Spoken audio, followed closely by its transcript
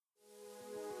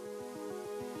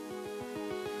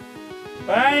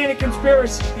But I ain't a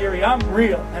conspiracy theory. I'm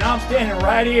real, and I'm standing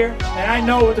right here, and I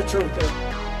know what the truth is.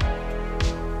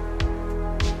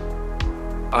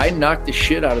 I knocked the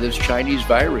shit out of this Chinese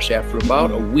virus after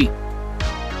about a week.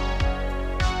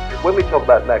 When we talk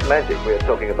about black magic, we are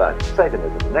talking about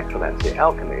Satanism, necromancy,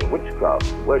 alchemy, witchcraft,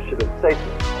 the worship of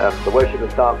Satan, the worship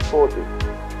of dark forces.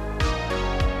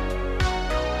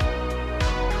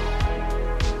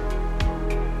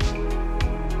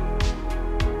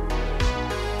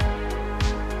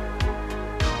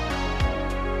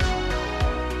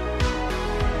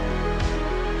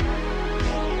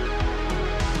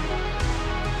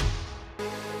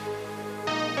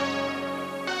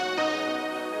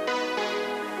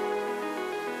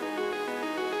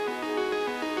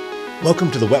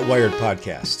 Welcome to the Wet Wired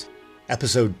Podcast,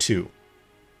 Episode 2.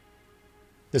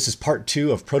 This is Part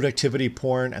 2 of Productivity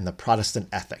Porn and the Protestant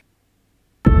Ethic.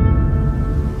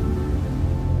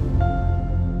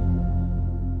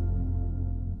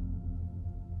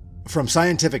 From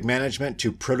scientific management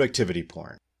to productivity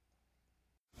porn.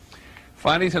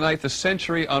 Finding tonight the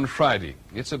Century on Friday.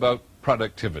 It's about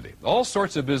productivity. All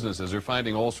sorts of businesses are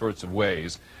finding all sorts of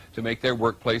ways to make their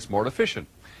workplace more efficient.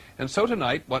 And so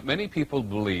tonight, what many people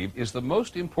believe is the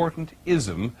most important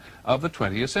ism of the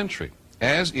 20th century,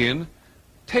 as in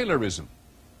Taylorism.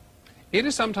 It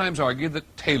is sometimes argued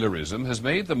that Taylorism has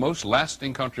made the most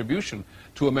lasting contribution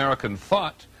to American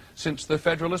thought since the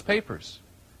Federalist Papers.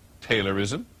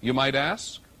 Taylorism, you might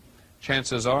ask?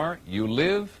 Chances are you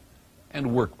live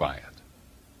and work by it.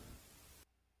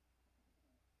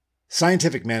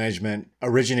 Scientific management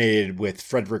originated with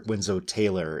Frederick Winslow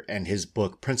Taylor and his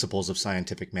book Principles of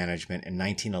Scientific Management in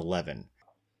 1911.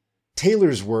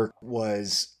 Taylor's work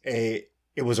was a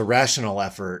rational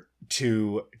effort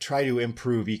to try to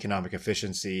improve economic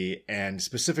efficiency and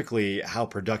specifically how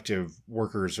productive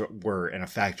workers were in a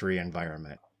factory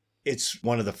environment. It's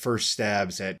one of the first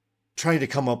stabs at trying to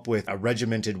come up with a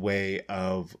regimented way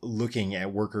of looking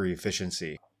at worker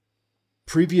efficiency.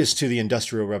 Previous to the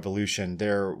Industrial Revolution,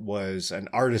 there was an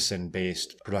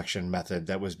artisan-based production method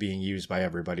that was being used by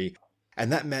everybody,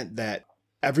 and that meant that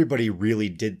everybody really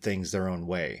did things their own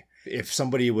way. If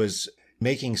somebody was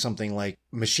making something like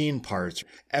machine parts,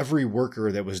 every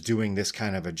worker that was doing this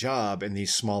kind of a job in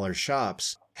these smaller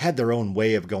shops had their own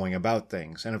way of going about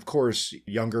things. And of course,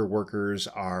 younger workers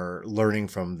are learning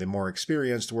from the more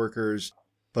experienced workers,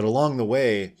 but along the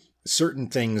way, certain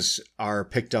things are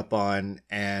picked up on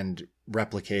and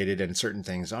replicated and certain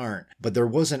things aren't. But there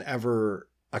wasn't ever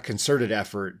a concerted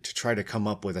effort to try to come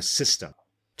up with a system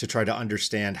to try to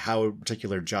understand how a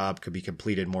particular job could be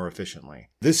completed more efficiently.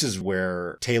 This is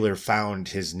where Taylor found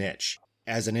his niche.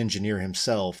 As an engineer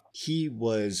himself, he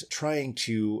was trying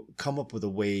to come up with a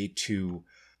way to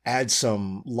add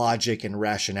some logic and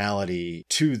rationality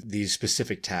to these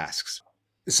specific tasks.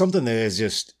 Something that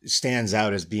just stands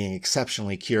out as being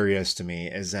exceptionally curious to me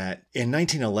is that in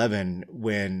 1911,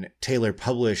 when Taylor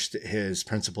published his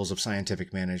Principles of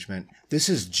Scientific Management, this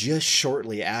is just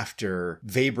shortly after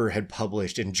Weber had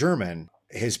published in German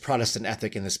his Protestant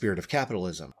Ethic in the Spirit of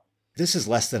Capitalism. This is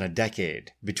less than a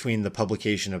decade between the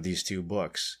publication of these two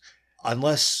books.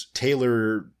 Unless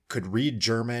Taylor could read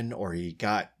German or he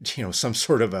got, some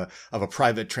sort of a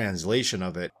private translation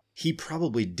of it, he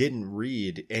probably didn't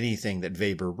read anything that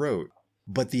Weber wrote,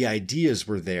 but the ideas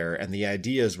were there and the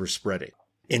ideas were spreading.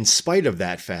 In spite of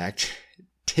that fact,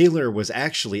 Taylor was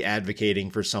actually advocating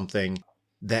for something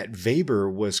that Weber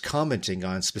was commenting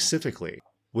on specifically,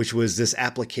 which was this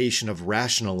application of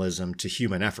rationalism to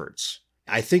human efforts.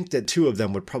 I think that two of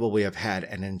them would probably have had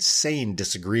an insane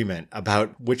disagreement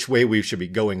about which way we should be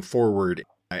going forward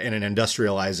in an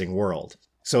industrializing world.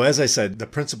 So as I said, the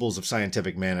Principles of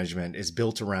Scientific Management is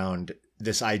built around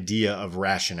this idea of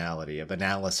rationality, of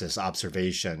analysis,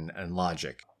 observation, and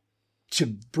logic.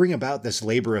 To bring about this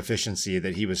labor efficiency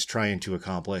that he was trying to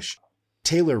accomplish,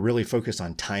 Taylor really focused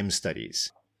on time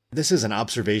studies. This is an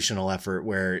observational effort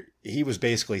where he was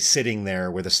basically sitting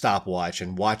there with a stopwatch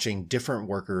and watching different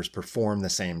workers perform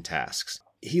the same tasks.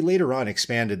 He later on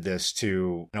expanded this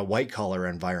to a white-collar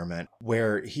environment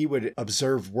where he would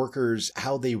observe workers,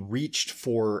 how they reached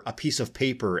for a piece of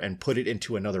paper and put it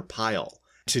into another pile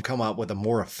to come out with a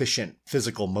more efficient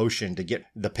physical motion to get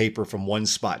the paper from one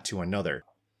spot to another.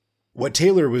 What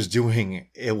Taylor was doing,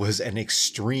 it was an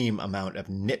extreme amount of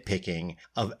nitpicking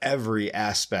of every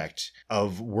aspect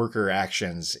of worker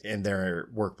actions in their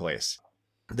workplace.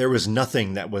 There was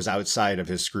nothing that was outside of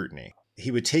his scrutiny. He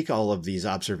would take all of these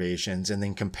observations and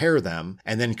then compare them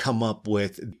and then come up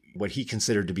with what he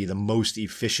considered to be the most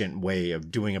efficient way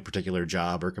of doing a particular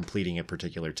job or completing a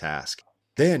particular task.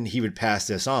 Then he would pass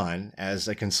this on as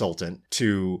a consultant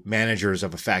to managers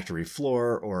of a factory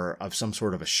floor or of some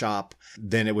sort of a shop.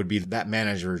 Then it would be that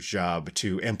manager's job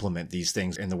to implement these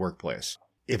things in the workplace.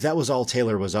 If that was all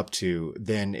Taylor was up to,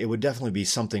 then it would definitely be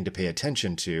something to pay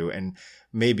attention to and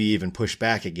maybe even push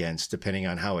back against, depending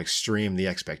on how extreme the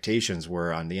expectations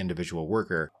were on the individual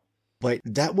worker. But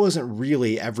that wasn't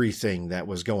really everything that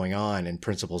was going on in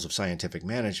Principles of Scientific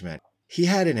Management. He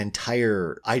had an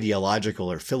entire ideological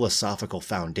or philosophical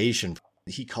foundation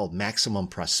he called maximum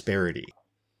prosperity.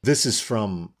 This is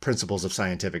from Principles of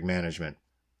Scientific Management.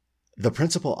 The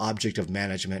principal object of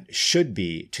management should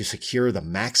be to secure the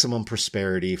maximum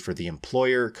prosperity for the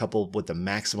employer coupled with the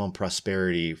maximum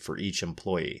prosperity for each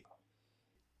employee.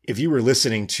 If you were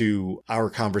listening to our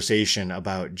conversation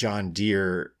about John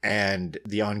Deere and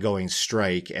the ongoing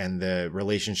strike and the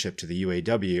relationship to the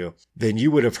UAW, then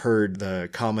you would have heard the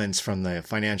comments from the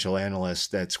financial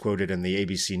analyst that's quoted in the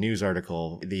ABC News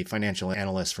article, the financial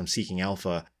analyst from Seeking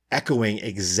Alpha, echoing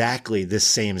exactly this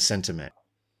same sentiment,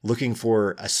 looking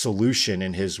for a solution,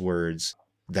 in his words,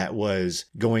 that was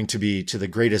going to be to the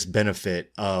greatest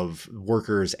benefit of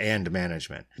workers and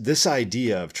management. This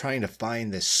idea of trying to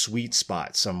find this sweet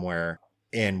spot somewhere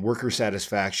in worker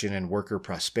satisfaction and worker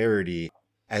prosperity,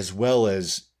 as well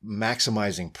as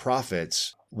maximizing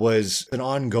profits, was an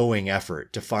ongoing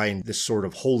effort to find this sort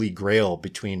of holy grail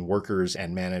between workers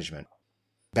and management.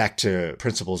 Back to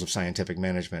Principles of Scientific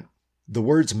Management. The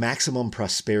words maximum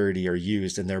prosperity are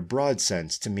used in their broad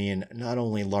sense to mean not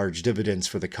only large dividends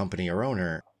for the company or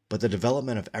owner, but the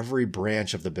development of every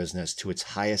branch of the business to its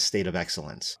highest state of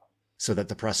excellence, so that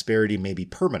the prosperity may be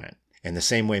permanent. In the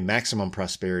same way, maximum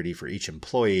prosperity for each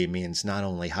employee means not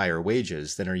only higher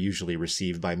wages than are usually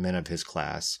received by men of his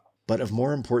class, but of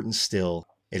more importance still,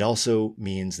 it also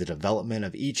means the development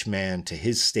of each man to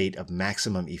his state of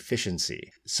maximum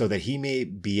efficiency, so that he may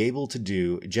be able to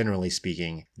do, generally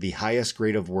speaking, the highest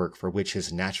grade of work for which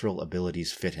his natural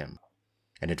abilities fit him.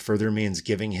 And it further means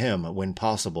giving him, when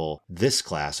possible, this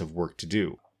class of work to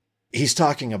do. He's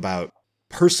talking about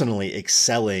personally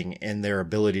excelling in their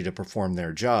ability to perform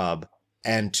their job,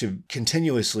 and to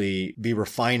continuously be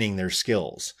refining their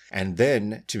skills, and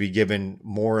then to be given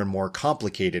more and more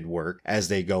complicated work as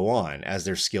they go on, as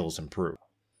their skills improve.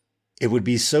 It would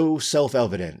be so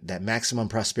self-evident that maximum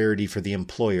prosperity for the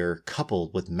employer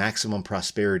coupled with maximum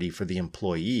prosperity for the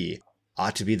employee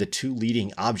ought to be the two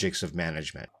leading objects of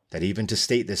management, that even to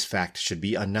state this fact should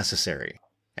be unnecessary.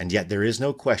 And yet there is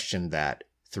no question that,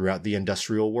 throughout the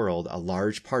industrial world, a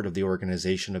large part of the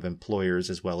organization of employers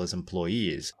as well as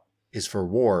employees is for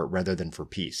war rather than for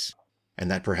peace,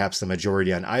 and that perhaps the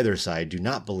majority on either side do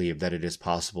not believe that it is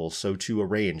possible so to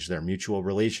arrange their mutual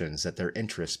relations that their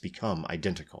interests become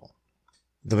identical.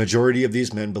 The majority of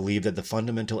these men believe that the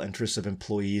fundamental interests of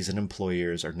employees and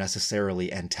employers are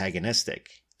necessarily antagonistic.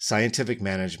 Scientific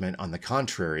management, on the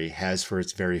contrary, has for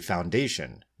its very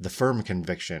foundation the firm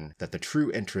conviction that the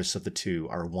true interests of the two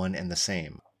are one and the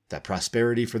same, that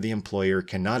prosperity for the employer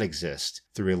cannot exist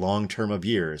through a long term of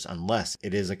years unless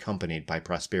it is accompanied by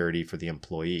prosperity for the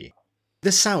employee.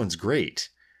 This sounds great.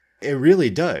 It really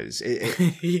does.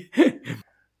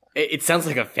 It sounds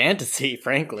like a fantasy,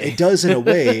 frankly. It does in a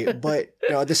way, but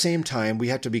at the same time, we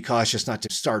have to be cautious not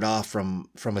to start off from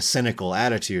a cynical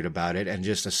attitude about it and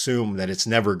just assume that it's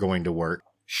never going to work.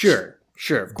 Sure,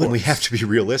 of course. But we have to be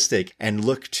realistic and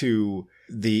look to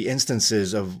the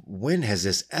instances of when has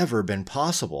this ever been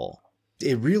possible.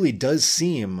 It really does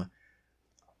seem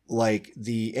like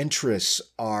the interests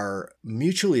are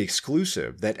mutually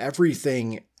exclusive, that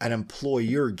everything an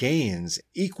employer gains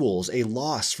equals a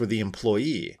loss for the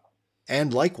employee,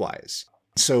 and likewise.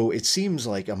 So it seems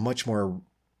like a much more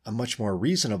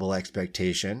reasonable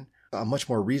expectation, a much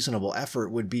more reasonable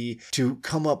effort would be to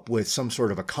come up with some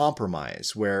sort of a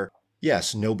compromise where,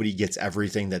 yes, nobody gets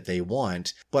everything that they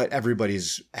want, but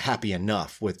everybody's happy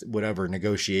enough with whatever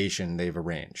negotiation they've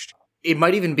arranged. It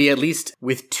might even be at least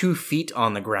with 2 feet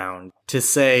on the ground to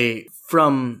say,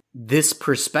 from this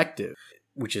perspective,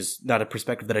 which is not a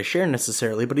perspective that I share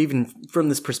necessarily, but even from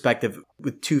this perspective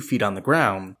with 2 feet on the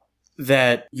ground,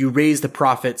 that you raise the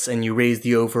profits and you raise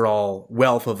the overall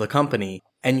wealth of the company,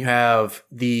 and you have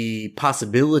the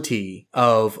possibility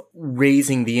of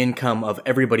raising the income of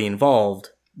everybody involved,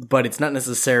 but it's not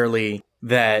necessarily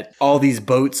that all these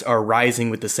boats are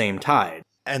rising with the same tide.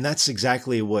 And that's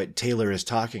exactly what Taylor is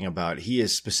talking about. He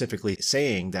is specifically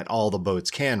saying that all the boats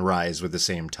can rise with the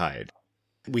same tide.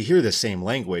 We hear the same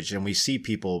language and we see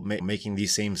people making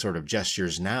these same sort of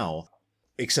gestures now,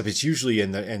 except it's usually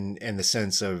in the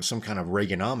sense of some kind of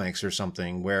Reaganomics or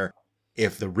something, where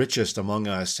if the richest among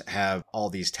us have all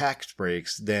these tax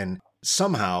breaks, then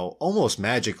somehow, almost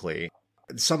magically,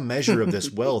 some measure of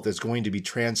this wealth is going to be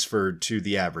transferred to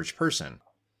the average person.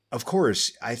 Of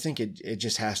course, I think it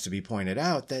just has to be pointed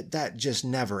out that just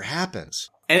never happens.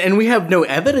 And we have no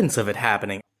evidence of it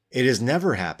happening. It has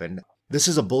never happened. This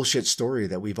is a bullshit story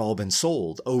that we've all been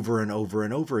sold over and over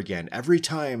and over again. Every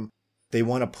time they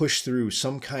want to push through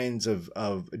some kinds of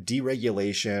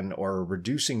deregulation or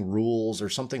reducing rules or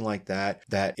something like that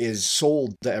is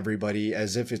sold to everybody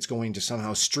as if it's going to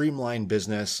somehow streamline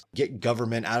business, get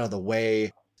government out of the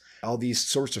way, all these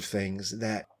sorts of things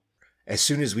that as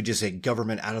soon as we just get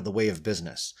government out of the way of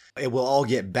business, it will all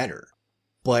get better.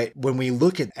 But when we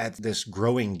look at this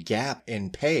growing gap in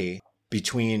pay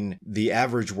between the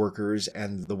average workers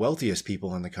and the wealthiest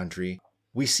people in the country,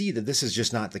 we see that this is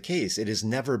just not the case. It has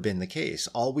never been the case.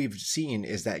 All we've seen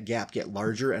is that gap get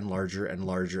larger and larger and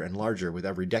larger and larger with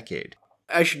every decade.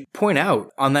 I should point out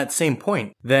on that same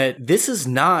point that this is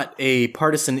not a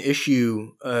partisan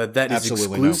issue that is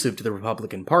exclusive to the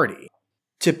Republican Party.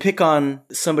 To pick on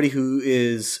somebody who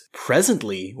is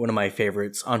presently one of my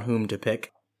favorites on whom to pick,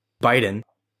 Biden,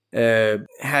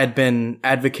 had been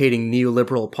advocating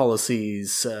neoliberal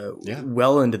policies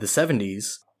well into the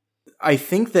 70s. I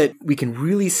think that we can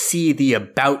really see the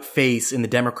about face in the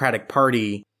Democratic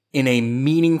Party in a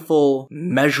meaningful,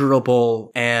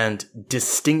 measurable, and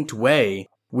distinct way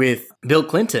with Bill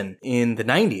Clinton in the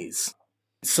 90s.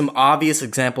 Some obvious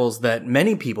examples that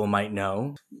many people might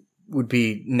know would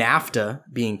be NAFTA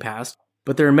being passed,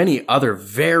 but there are many other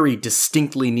very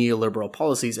distinctly neoliberal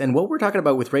policies. And what we're talking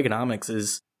about with Reaganomics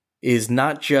is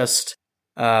not just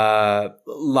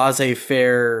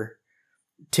laissez-faire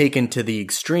taken to the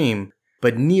extreme,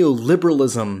 but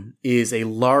neoliberalism is a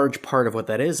large part of what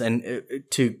that is. And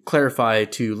to clarify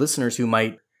to listeners who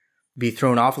might be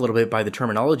thrown off a little bit by the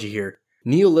terminology here,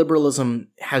 neoliberalism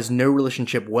has no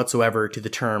relationship whatsoever to the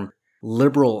term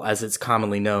liberal as it's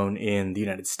commonly known in the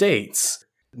United States.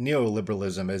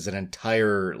 Neoliberalism is an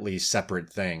entirely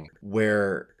separate thing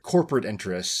where corporate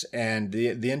interests and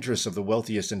the interests of the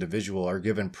wealthiest individual are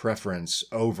given preference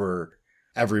over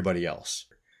everybody else.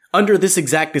 Under this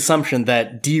exact assumption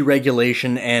that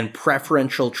deregulation and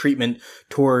preferential treatment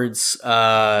towards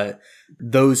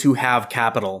those who have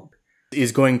capital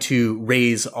is going to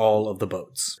raise all of the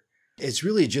boats. It's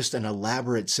really just an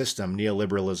elaborate system,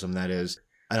 neoliberalism that is,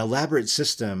 an elaborate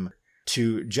system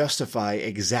to justify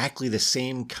exactly the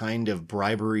same kind of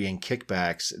bribery and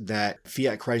kickbacks that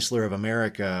Fiat Chrysler of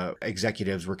America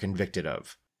executives were convicted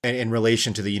of in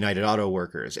relation to the United Auto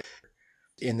Workers.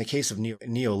 In the case of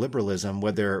neoliberalism,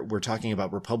 whether we're talking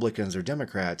about Republicans or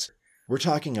Democrats, we're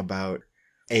talking about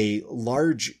a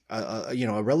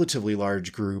relatively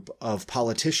large group of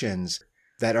politicians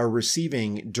that are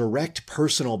receiving direct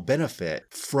personal benefit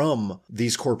from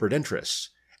these corporate interests.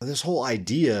 This whole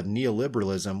idea of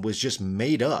neoliberalism was just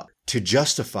made up to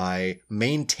justify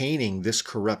maintaining this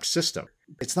corrupt system.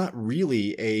 It's not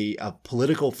really a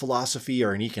political philosophy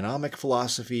or an economic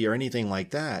philosophy or anything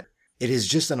like that. It is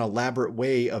just an elaborate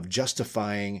way of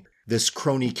justifying this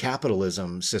crony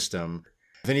capitalism system.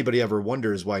 If anybody ever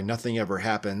wonders why nothing ever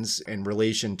happens in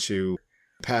relation to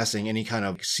passing any kind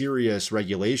of serious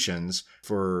regulations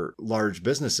for large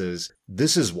businesses,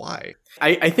 this is why.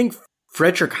 I think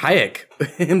Friedrich Hayek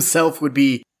himself would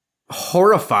be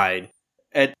horrified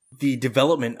at the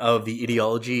development of the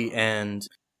ideology and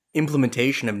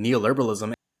implementation of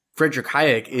neoliberalism. Friedrich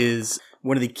Hayek is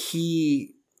one of the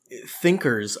key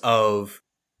thinkers of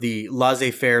the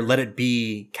laissez-faire,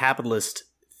 let-it-be capitalist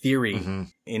theory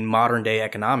in modern-day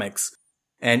economics.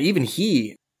 And even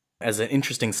he, as an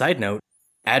interesting side note,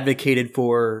 advocated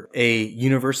for a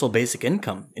universal basic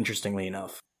income, interestingly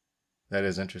enough. That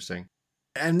is interesting.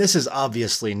 And this is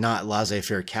obviously not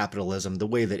laissez-faire capitalism the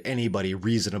way that anybody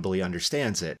reasonably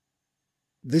understands it.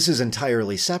 This is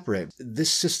entirely separate.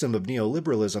 This system of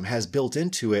neoliberalism has built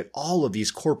into it all of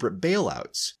these corporate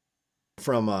bailouts.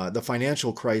 From the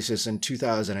financial crisis in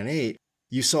 2008,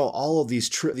 you saw all of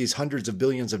these hundreds of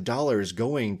billions of dollars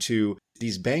going to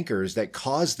these bankers that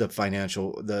caused the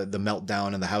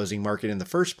meltdown in the housing market in the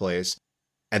first place.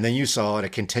 And then you saw a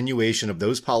continuation of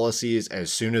those policies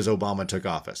as soon as Obama took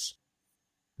office.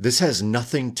 This has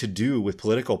nothing to do with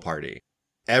political party.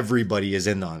 Everybody is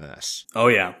in on this. Oh,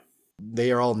 yeah.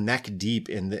 They are all neck deep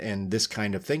in this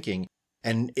kind of thinking.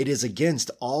 And it is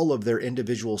against all of their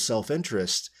individual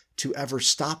self-interest to ever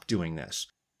stop doing this.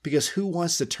 Because who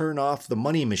wants to turn off the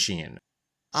money machine?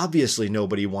 Obviously,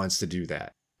 nobody wants to do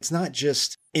that. It's not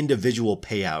just individual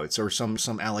payouts or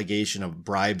some allegation of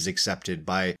bribes accepted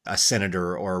by a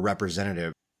senator or a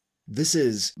representative. This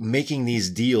is making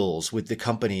these deals with the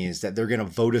companies that they're going to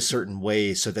vote a certain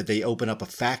way so that they open up a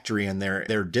factory in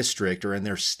their district or in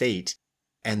their state.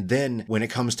 And then when it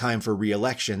comes time for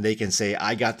re-election, they can say,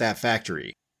 I got that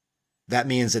factory. That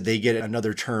means that they get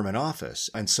another term in office.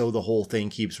 And so the whole thing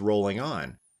keeps rolling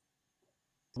on.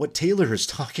 What Taylor is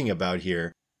talking about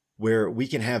here, where we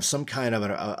can have some kind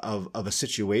of a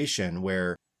situation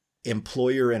where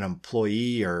employer and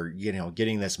employee are,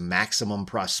 getting this maximum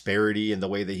prosperity in the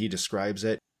way that he describes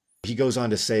it. He goes on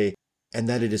to say, and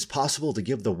that it is possible to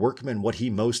give the workman what he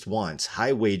most wants,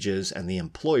 high wages, and the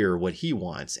employer what he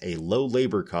wants, a low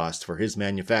labor cost for his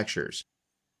manufactures.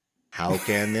 How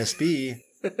can this be?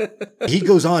 He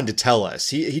goes on to tell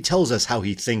us. He tells us how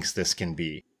he thinks this can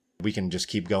be. We can just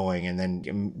keep going, and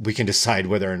then we can decide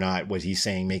whether or not what he's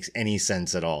saying makes any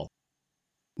sense at all.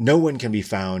 No one can be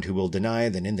found who will deny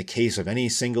that in the case of any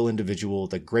single individual,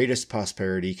 the greatest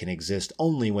prosperity can exist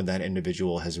only when that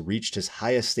individual has reached his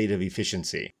highest state of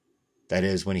efficiency. That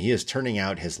is, when he is turning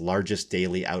out his largest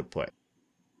daily output.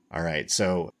 All right,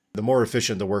 so the more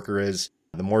efficient the worker is,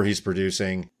 the more he's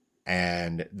producing,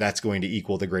 and that's going to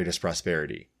equal the greatest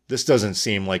prosperity. This doesn't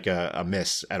seem like a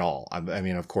miss at all. I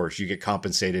mean, of course, you get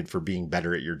compensated for being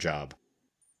better at your job.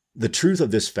 The truth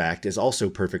of this fact is also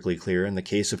perfectly clear in the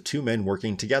case of two men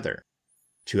working together.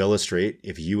 To illustrate,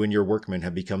 if you and your workman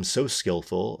have become so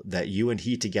skillful that you and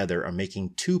he together are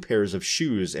making 2 pairs of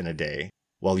shoes in a day,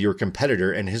 while your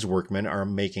competitor and his workmen are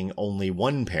making only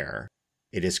 1 pair,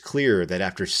 it is clear that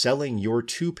after selling your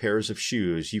 2 pairs of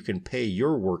shoes, you can pay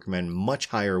your workmen much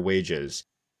higher wages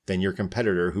than your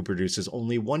competitor who produces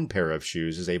only 1 pair of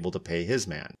shoes is able to pay his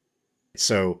man.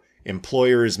 So,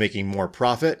 employer is making more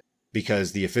profit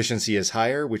because the efficiency is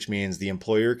higher, which means the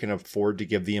employer can afford to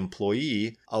give the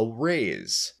employee a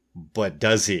raise. But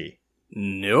does he?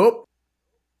 Nope.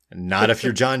 Not if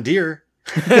you're John Deere.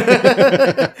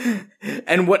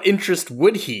 And what interest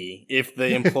would he if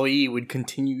the employee would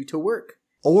continue to work?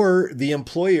 Or the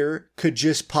employer could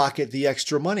just pocket the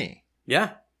extra money.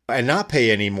 Yeah. And not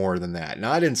pay any more than that,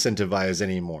 not incentivize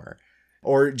any more.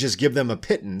 Or just give them a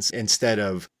pittance instead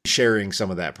of sharing some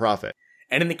of that profit.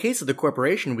 And in the case of the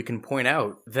corporation, we can point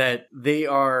out that they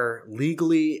are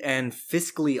legally and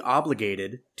fiscally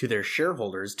obligated to their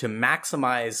shareholders to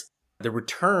maximize the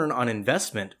return on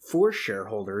investment for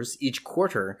shareholders each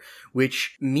quarter,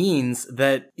 which means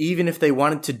that even if they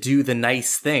wanted to do the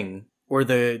nice thing or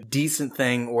the decent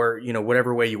thing or,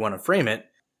 whatever way you want to frame it,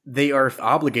 they are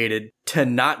obligated to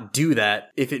not do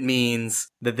that if it means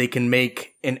that they can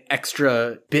make an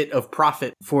extra bit of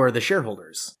profit for the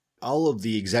shareholders. All of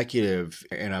the executive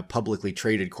in a publicly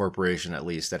traded corporation, at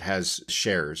least, that has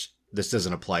shares, this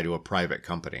doesn't apply to a private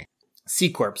company. C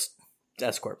Corps,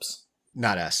 S Corps.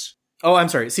 Not S. Oh, I'm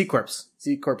sorry, C Corps.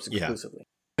 C Corps exclusively.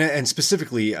 Yeah. And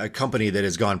specifically a company that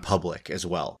has gone public as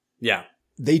well. Yeah.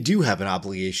 They do have an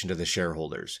obligation to the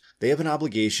shareholders. They have an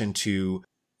obligation to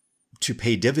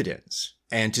pay dividends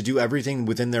and to do everything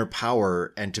within their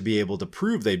power and to be able to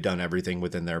prove they've done everything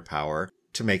within their power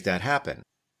to make that happen.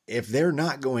 If they're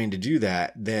not going to do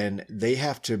that, then they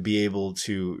have to be able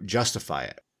to justify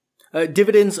it.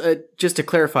 Dividends, just to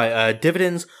clarify,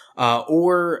 dividends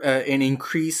or an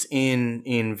increase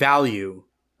in value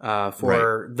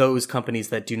for those companies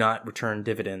that do not return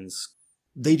dividends.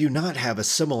 They do not have a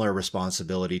similar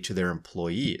responsibility to their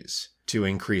employees to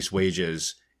increase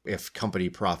wages if company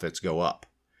profits go up.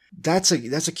 That's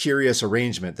a curious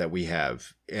arrangement that we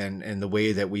have, and the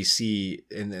way that we see,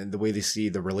 and the way they see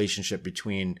the relationship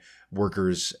between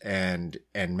workers and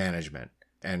management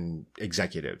and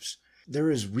executives.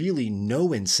 There is really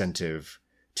no incentive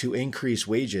to increase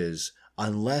wages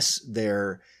unless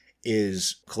there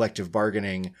is collective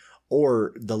bargaining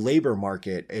or the labor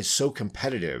market is so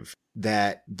competitive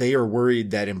that they are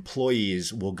worried that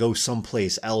employees will go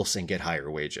someplace else and get higher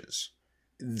wages.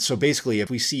 So basically, if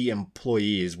we see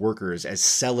employees, workers, as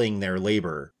selling their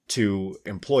labor to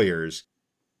employers,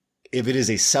 if it is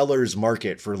a seller's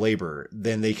market for labor,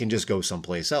 then they can just go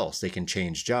someplace else. They can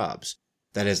change jobs.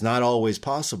 That is not always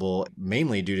possible,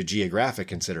 mainly due to geographic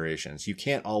considerations. You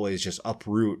can't always just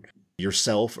uproot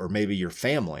yourself or maybe your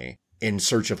family in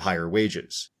search of higher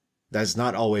wages. That's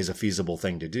not always a feasible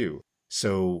thing to do.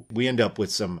 So we end up with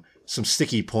some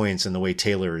sticky points in the way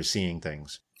Taylor is seeing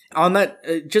things. On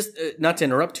that, just not to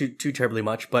interrupt too terribly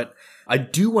much, but I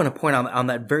do want to point out on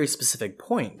that very specific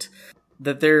point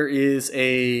that there is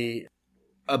a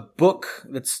book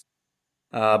that's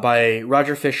by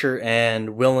Roger Fisher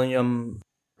and William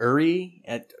Ury.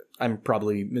 I'm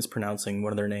probably mispronouncing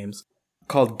one of their names.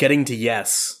 Called Getting to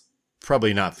Yes.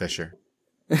 Probably not Fisher.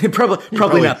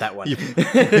 probably not that one.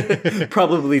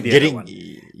 Probably the other one.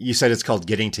 You said it's called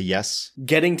Getting to Yes?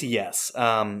 Getting to Yes.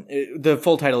 The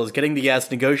full title is Getting to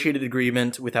Yes, Negotiated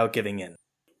Agreement Without Giving In.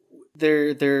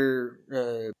 They're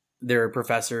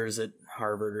professors at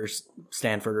Harvard or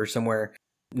Stanford or somewhere,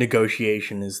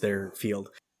 negotiation is their field.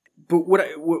 But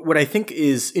what I think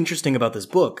is interesting about this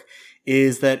book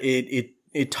is that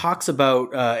it talks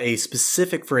about a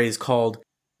specific phrase called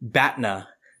BATNA,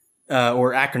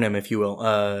 or acronym, if you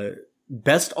will,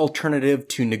 Best Alternative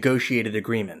to Negotiated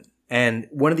Agreement. And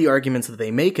one of the arguments that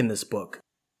they make in this book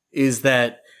is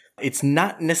that it's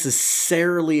not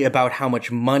necessarily about how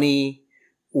much money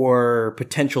or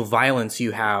potential violence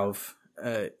you have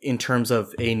in terms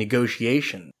of a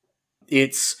negotiation.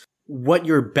 It's what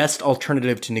your best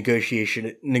alternative to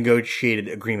negotiated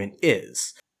agreement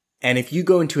is. And if you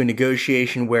go into a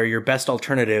negotiation where your best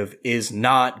alternative is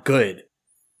not good,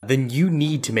 then you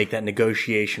need to make that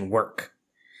negotiation work.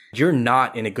 You're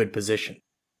not in a good position.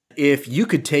 If you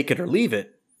could take it or leave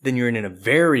it, then you're in a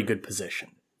very good position.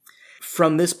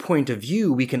 From this point of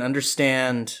view, we can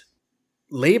understand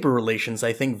labor relations,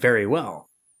 I think, very well.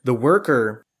 The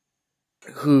worker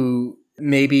who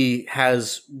maybe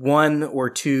has one or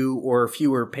two or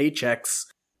fewer paychecks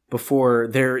before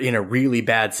they're in a really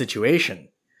bad situation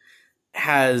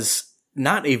has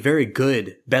not a very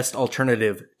good best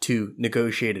alternative to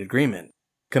negotiated agreement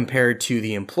compared to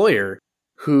the employer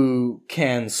who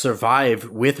can survive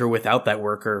with or without that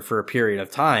worker for a period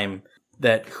of time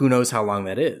that who knows how long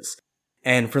that is.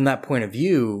 And from that point of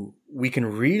view, we can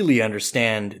really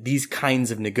understand these kinds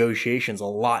of negotiations a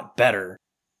lot better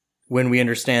when we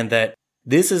understand that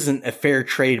this isn't a fair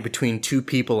trade between two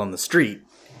people on the street.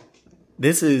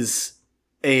 This is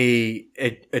a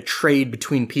trade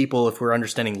between people, if we're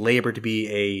understanding labor to be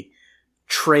a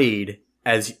trade,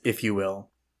 as if you will,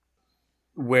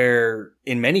 where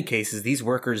in many cases these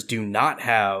workers do not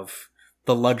have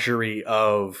the luxury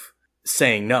of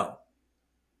saying no.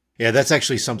 Yeah, that's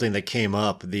actually something that came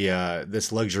up,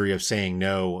 this luxury of saying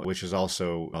no, which is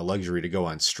also a luxury to go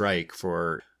on strike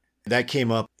for. That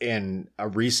came up in a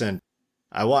recent,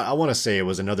 I want to say it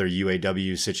was another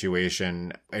UAW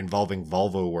situation involving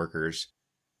Volvo workers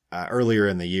earlier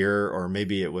in the year, or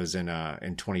maybe it was in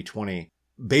 2020.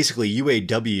 Basically,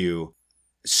 UAW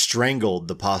strangled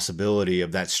the possibility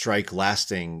of that strike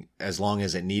lasting as long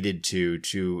as it needed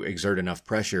to exert enough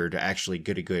pressure to actually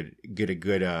get a good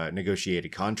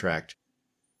negotiated contract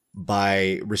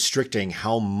by restricting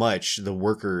how much the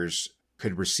workers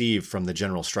could receive from the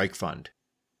General Strike Fund.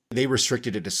 They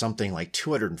restricted it to something like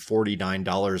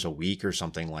 $249 a week or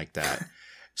something like that.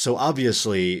 So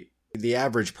obviously, the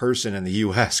average person in the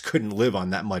U.S. couldn't live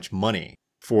on that much money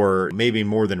for maybe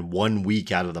more than 1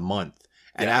 week out of the month.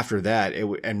 And after that,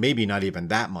 and maybe not even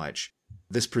that much,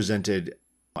 this presented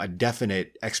a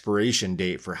definite expiration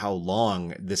date for how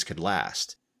long this could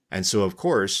last. And so, of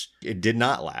course, it did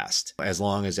not last as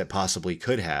long as it possibly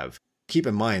could have. Keep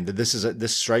in mind that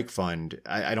this strike fund,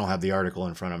 I don't have the article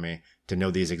in front of me to know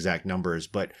these exact numbers,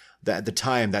 but at the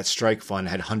time, that strike fund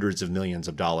had hundreds of millions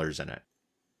of dollars in it.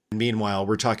 And meanwhile,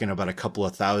 we're talking about a couple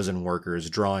of thousand workers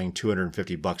drawing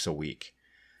 $250 a week.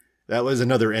 That was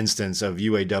another instance of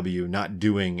UAW not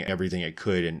doing everything it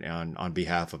could on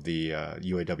behalf of the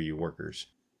UAW workers.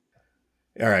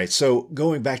 All right, so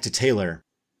going back to Taylor,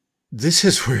 this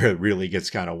is where it really gets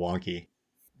kind of wonky.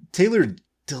 Taylor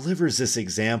delivers this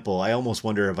example. I almost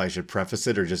wonder if I should preface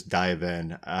it or just dive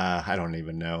in. I don't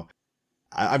even know.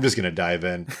 I'm just going to dive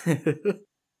in.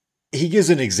 He gives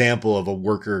an example of a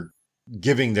worker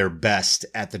giving their best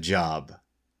at the job.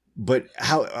 But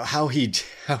how he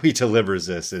delivers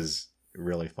this is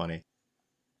really funny.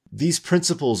 These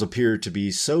principles appear to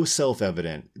be so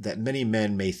self-evident that many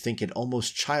men may think it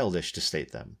almost childish to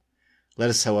state them. Let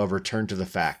us, however, turn to the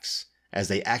facts, as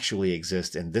they actually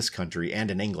exist in this country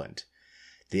and in England.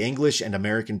 The English and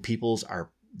American peoples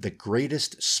are the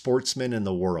greatest sportsmen in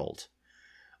the world.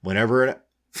 Whenever an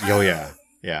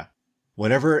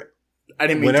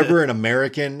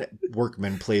American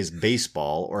workman plays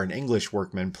baseball or an English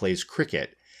workman plays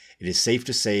cricket, it is safe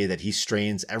to say that he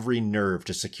strains every nerve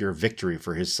to secure victory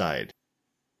for his side.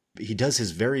 He does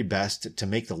his very best to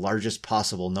make the largest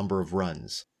possible number of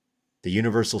runs. The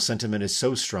universal sentiment is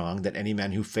so strong that any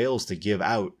man who fails to give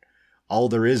out all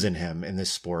there is in him in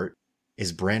this sport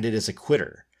is branded as a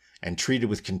quitter and treated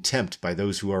with contempt by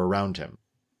those who are around him.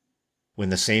 When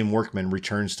the same workman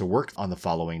returns to work on the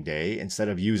following day, instead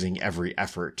of using every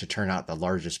effort to turn out the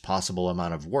largest possible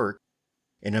amount of work,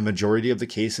 in a majority of the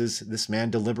cases, this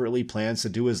man deliberately plans to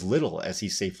do as little as he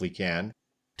safely can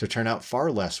to turn out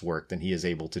far less work than he is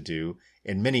able to do,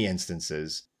 in many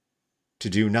instances, to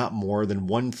do not more than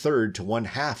 1/3 to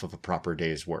 1/2 of a proper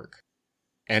day's work.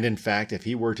 And in fact, if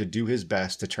he were to do his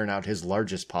best to turn out his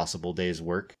largest possible day's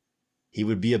work, he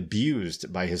would be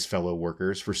abused by his fellow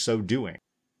workers for so doing,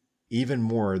 even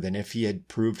more than if he had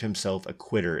proved himself a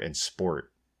quitter in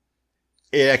sport.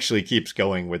 it actually keeps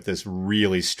going with this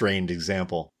really strained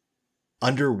example.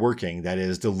 Underworking, that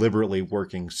is deliberately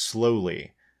working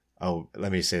slowly. Oh,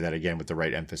 let me say that again with the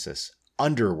right emphasis.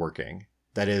 Underworking,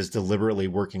 that is deliberately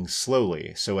working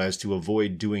slowly so as to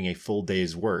avoid doing a full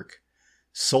day's work.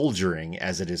 Soldiering,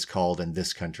 as it is called in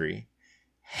this country.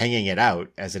 Hanging it out,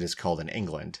 as it is called in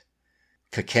England.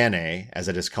 Kakane, as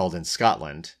it is called in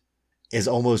Scotland, is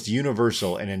almost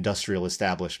universal in industrial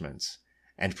establishments,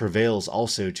 and prevails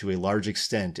also to a large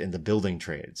extent in the building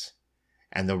trades.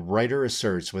 And the writer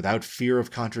asserts without fear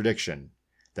of contradiction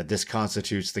that this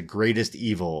constitutes the greatest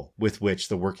evil with which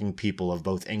the working people of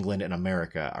both England and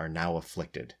America are now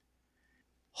afflicted.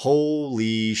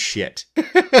 Holy shit.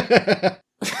 The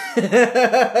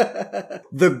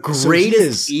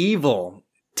greatest evil.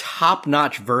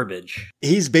 Top-notch verbiage.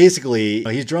 He's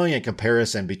drawing a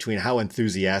comparison between how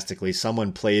enthusiastically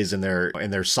someone plays in their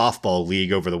softball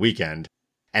league over the weekend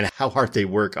and how hard they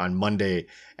work on Monday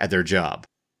at their job.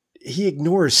 He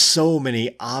ignores so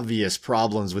many obvious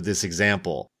problems with this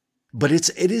example, but it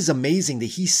is amazing that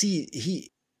he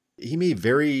may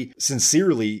very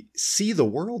sincerely see the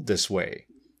world this way.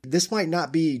 This might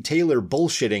not be Taylor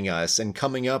bullshitting us and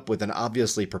coming up with an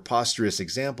obviously preposterous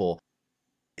example.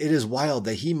 It is wild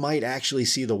that he might actually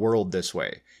see the world this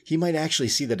way. He might actually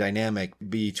see the dynamic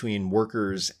between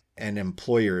workers and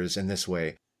employers in this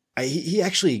way. He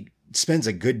actually spends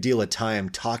a good deal of time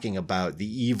talking about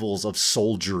the evils of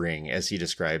soldiering, as he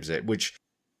describes it, which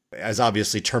is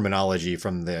obviously terminology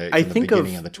from the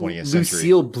beginning of the 20th century.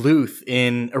 Lucille Bluth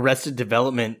in Arrested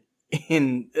Development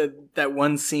in that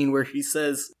one scene where he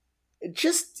says,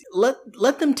 just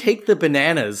let them take the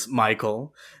bananas,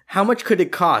 Michael. How much could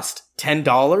it cost?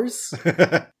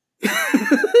 $10?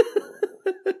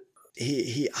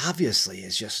 He obviously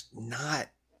is just not...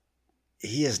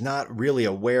 He is not really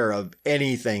aware of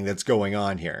anything that's going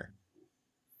on here.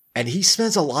 And he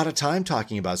spends a lot of time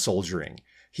talking about soldiering.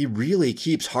 He really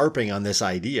keeps harping on this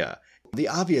idea. The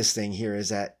obvious thing here is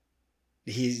that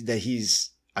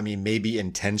he's maybe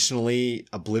intentionally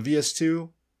oblivious to,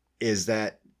 is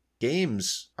that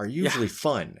games are usually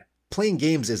fun. Playing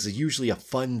games is usually a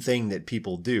fun thing that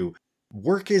people do.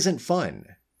 Work isn't fun.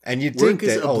 And you'd think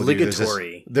that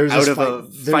obligatory out of a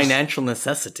financial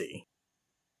necessity.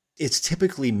 It's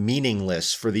typically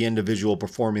meaningless for the individual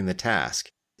performing the task.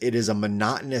 It is a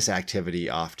monotonous activity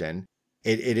often.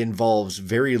 It involves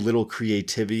very little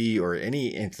creativity or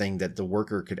anything that the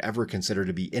worker could ever consider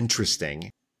to be interesting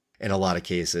in a lot of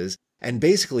cases. And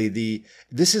basically,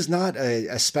 this is not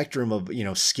a spectrum of,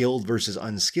 skilled versus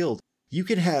unskilled. You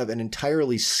can have an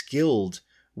entirely skilled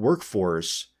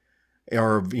workforce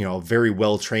or, a very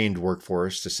well-trained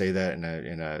workforce, to say that in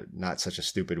a not such a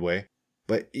stupid way.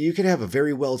 But you can have a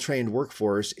very well-trained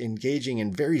workforce engaging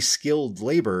in very skilled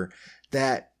labor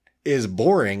that is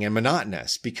boring and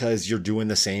monotonous because you're doing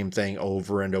the same thing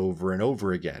over and over and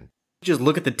over again. Just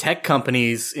look at the tech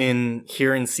companies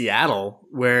here in Seattle,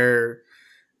 where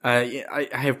I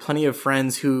have plenty of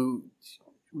friends who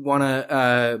want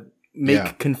to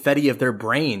make confetti of their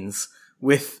brains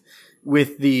with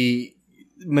the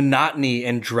monotony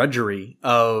and drudgery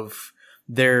of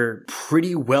their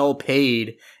pretty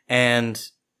well-paid and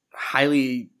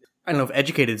highly, I don't know if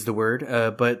educated is the word,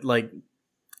 but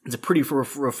it's a pretty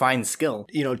refined skill.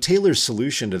 Taylor's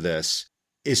solution to this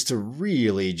is to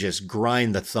really just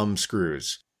grind the thumb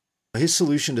screws. His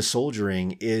solution to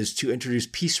soldiering is to introduce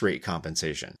piece rate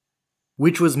compensation,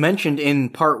 which was mentioned in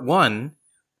part 1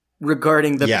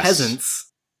 regarding the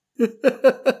peasants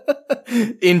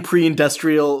in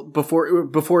pre-industrial, before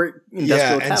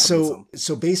industrial capitalism. And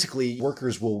so basically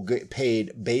workers will get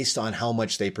paid based on how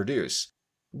much they produce,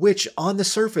 which on the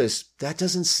surface, that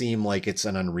doesn't seem like it's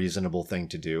an unreasonable thing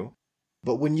to do.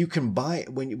 But when you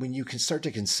when you can start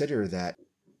to consider that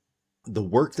the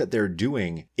work that they're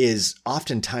doing is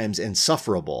oftentimes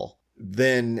insufferable,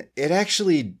 then it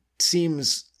actually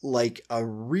seems like a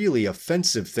really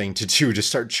offensive thing to do, to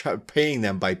start paying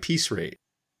them by piece rate.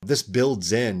 This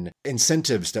builds in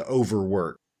incentives to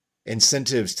overwork,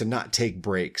 incentives to not take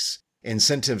breaks,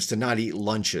 incentives to not eat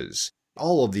lunches.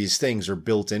 All of these things are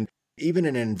built in, even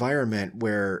in an environment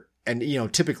where, and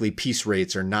typically piece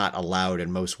rates are not allowed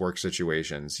in most work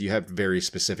situations. You have very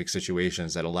specific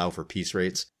situations that allow for piece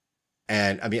rates.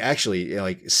 And actually,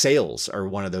 sales are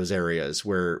one of those areas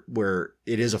where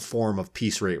it is a form of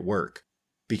piece rate work,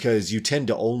 because you tend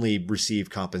to only receive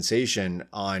compensation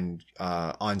on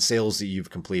sales that you've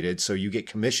completed, so you get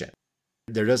commission.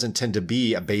 There doesn't tend to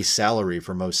be a base salary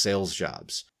for most sales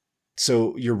jobs.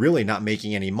 So you're really not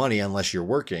making any money unless you're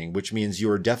working, which means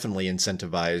you're definitely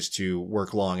incentivized to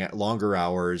work longer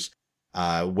hours,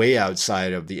 way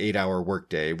outside of the 8-hour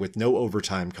workday with no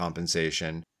overtime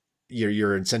compensation.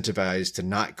 You're incentivized to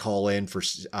not call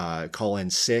in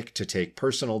sick, to take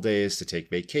personal days, to take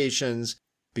vacations,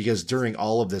 because during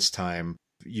all of this time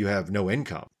you have no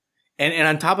income. And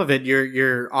on top of it,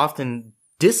 you're often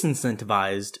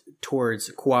disincentivized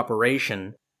towards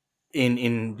cooperation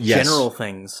in general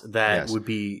things that would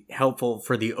be helpful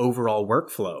for the overall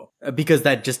workflow, because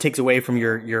that just takes away from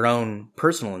your own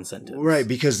personal incentives. Right,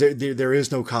 because there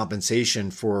is no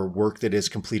compensation for work that is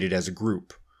completed as a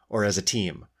group or as a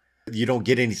team. You don't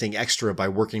get anything extra by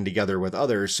working together with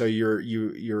others, so you're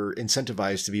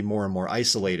incentivized to be more and more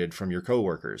isolated from your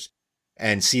coworkers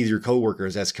and see your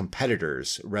coworkers as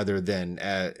competitors rather than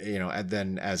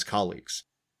as colleagues.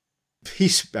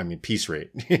 Piece rate.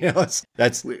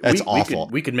 That's awful.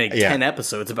 We could make 10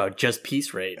 episodes about just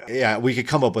piece rate. Yeah, we could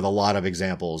come up with a lot of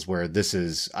examples where this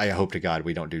is. I hope to God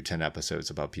we don't do 10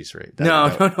 episodes about piece rate.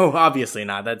 No, obviously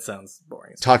not. That sounds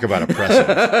boring. Talk about oppressive.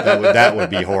 that would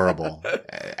be horrible.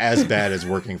 As bad as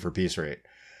working for piece rate.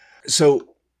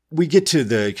 So we get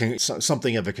to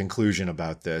something of a conclusion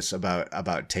about this,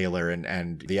 about Taylor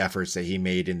and the efforts that he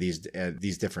made in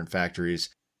these different factories.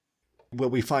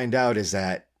 What we find out is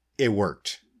that it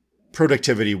worked.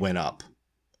 Productivity went up.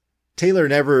 Taylor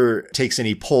never takes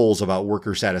any polls about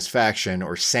worker satisfaction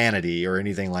or sanity or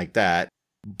anything like that,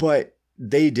 but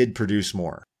they did produce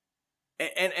more.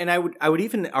 And I would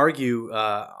even argue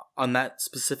on that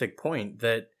specific point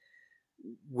that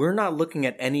we're not looking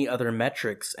at any other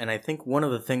metrics, and I think one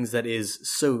of the things that is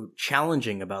so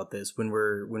challenging about this when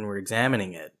we're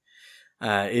examining it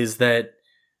is that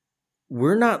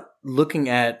we're not looking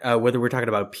at whether we're talking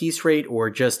about piece rate or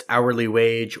just hourly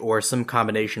wage or some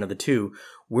combination of the two.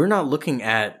 We're not looking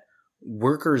at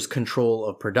workers' control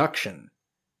of production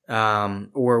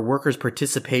or workers'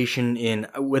 participation in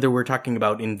whether we're talking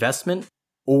about investment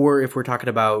or if we're talking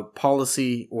about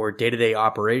policy or day-to-day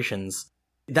operations.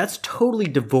 That's totally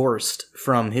divorced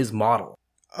from his model.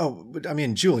 Oh, but I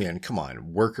mean, Julian, come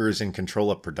on. Workers in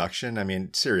control of production? I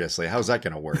mean, seriously, how's that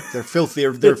going to work? They're filthy.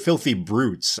 They're filthy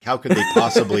brutes. How could they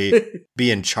possibly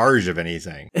be in charge of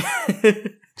anything?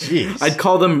 Jeez. I'd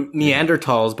call them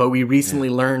Neanderthals, but we recently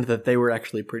learned that they were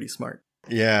actually pretty smart.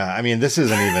 Yeah, I mean, this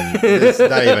isn't even. It's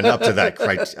not even up to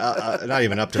that. Not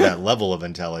even up to that level of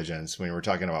intelligence when we're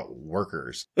talking about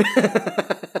workers.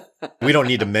 We don't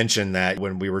need to mention that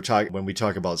when we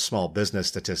talk about small business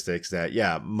statistics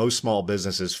that, most small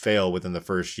businesses fail within the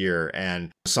first year,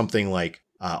 and something like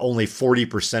only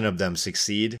 40% of them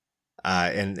succeed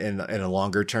in a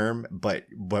longer term. But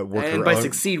and by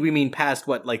succeed we mean past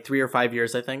like 3 or 5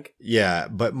 years, I think. Yeah,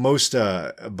 but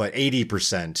but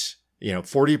 80%,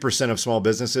 40% of small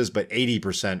businesses, but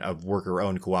 80% of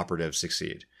worker-owned cooperatives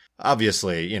succeed.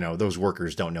 Obviously, those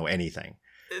workers don't know anything.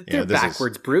 They're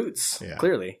backwards brutes,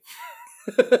 clearly.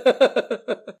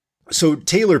 So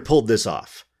Taylor pulled this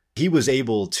off. He was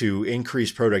able to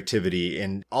increase productivity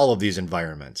in all of these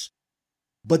environments.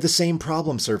 But the same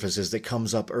problem surfaces that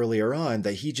comes up earlier on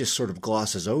that he just sort of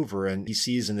glosses over and he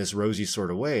sees in this rosy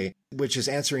sort of way, which is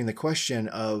answering the question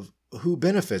of who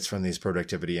benefits from these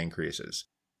productivity increases.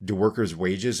 Do workers'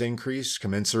 wages increase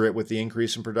commensurate with the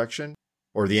increase in production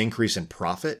or the increase in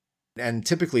profit? And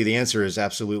typically the answer is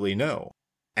absolutely no.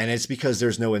 And it's because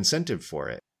there's no incentive for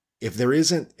it. If there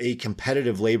isn't a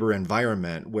competitive labor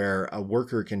environment where a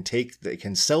worker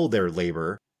can sell their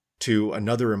labor to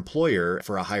another employer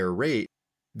for a higher rate,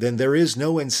 then there is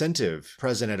no incentive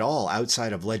present at all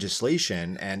outside of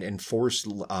legislation and enforced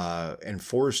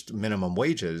minimum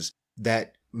wages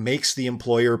that makes the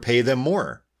employer pay them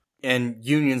more. And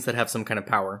unions that have some kind of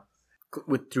power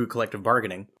through collective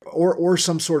bargaining. Or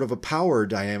some sort of a power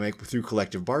dynamic through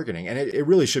collective bargaining. And it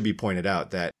really should be pointed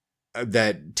out that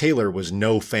Taylor was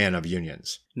no fan of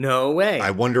unions. No way.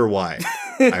 I wonder why.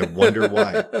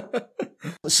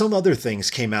 Some other things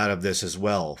came out of this as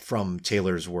well from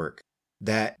Taylor's work.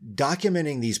 That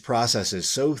documenting these processes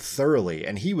so thoroughly,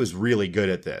 and he was really good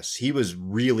at this. He was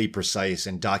really precise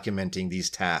in documenting these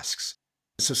tasks.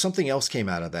 So something else came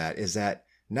out of that is that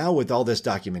now with all this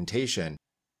documentation,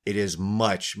 it is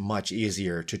much, much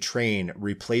easier to train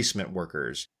replacement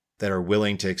workers that are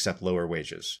willing to accept lower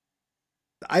wages.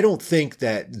 I don't think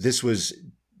that this was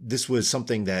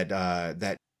something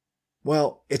that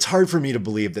it's hard for me to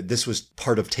believe that this was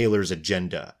part of Taylor's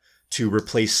agenda to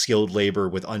replace skilled labor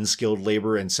with unskilled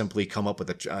labor and simply come up with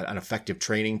an effective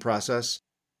training process.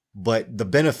 But the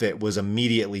benefit was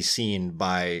immediately seen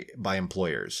by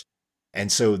employers.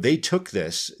 And so they took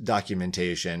this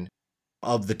documentation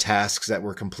of the tasks that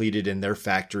were completed in their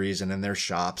factories and in their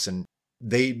shops, and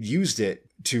they used it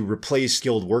to replace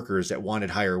skilled workers that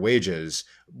wanted higher wages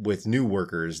with new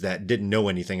workers that didn't know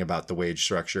anything about the wage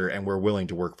structure and were willing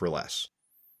to work for less.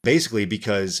 Basically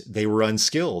because they were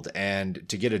unskilled, and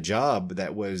to get a job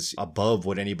that was above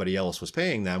what anybody else was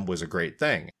paying them was a great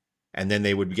thing. And then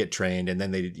they would get trained, and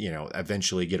then they'd,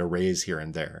 eventually get a raise here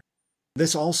and there.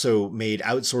 This also made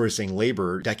outsourcing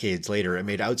labor, decades later, it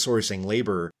made outsourcing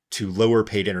labor to lower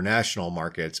paid international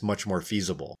markets much more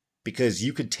feasible. Because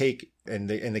you could take, in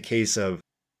the case of,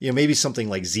 maybe something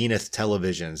like Zenith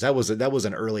Televisions, that was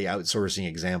an early outsourcing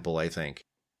example, I think,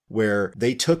 where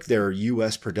they took their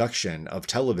U.S. production of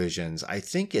televisions, I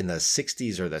think in the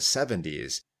 60s or the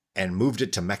 70s, and moved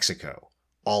it to Mexico,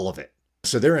 all of it.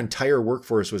 So their entire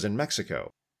workforce was in Mexico.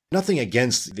 Nothing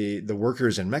against the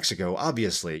workers in Mexico,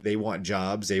 obviously. They want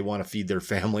jobs, they want to feed their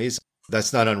families.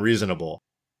 That's not unreasonable.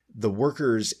 The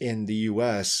workers in the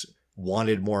U.S.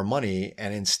 wanted more money,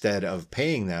 and instead of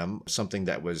paying them something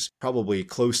that was probably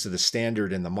close to the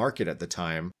standard in the market at the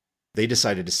time, they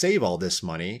decided to save all this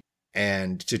money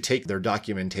and to take their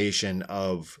documentation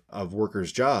of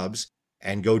workers' jobs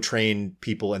and go train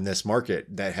people in this market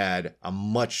that had a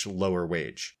much lower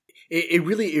wage. It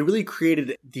really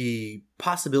created the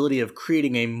possibility of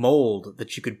creating a mold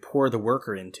that you could pour the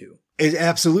worker into. It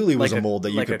absolutely was like a mold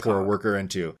that you could pour a cog. worker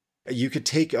into. You could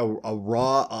take a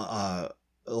raw,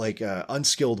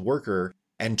 unskilled worker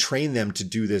and train them to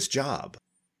do this job.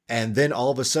 And then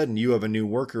all of a sudden you have a new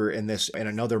worker in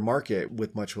another market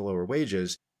with much lower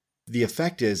wages. The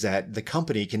effect is that the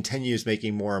company continues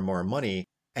making more and more money.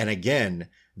 And again,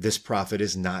 this profit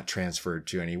is not transferred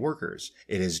to any workers.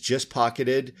 It is just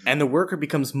pocketed. And the worker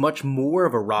becomes much more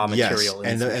of a raw material.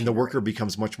 Yes, and the worker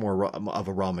becomes much more of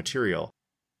a raw material.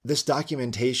 This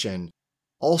documentation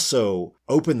also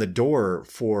opened the door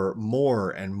for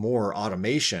more and more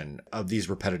automation of these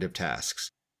repetitive tasks.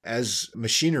 As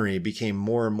machinery became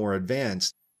more and more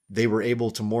advanced, they were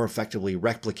able to more effectively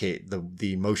replicate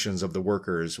the motions of the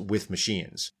workers with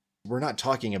machines. We're not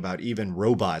talking about even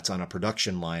robots on a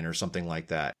production line or something like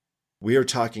that. We are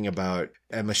talking about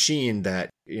a machine that,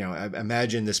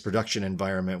 imagine this production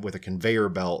environment with a conveyor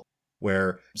belt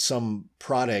where some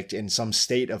product in some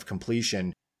state of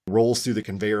completion rolls through the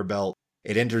conveyor belt,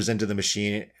 it enters into the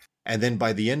machine, and then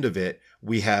by the end of it,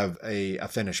 we have a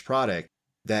finished product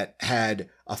that had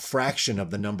a fraction of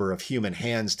the number of human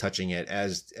hands touching it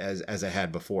as it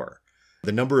had before.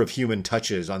 The number of human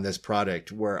touches on this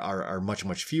product are much,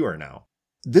 much fewer now.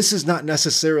 This is not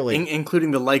necessarily including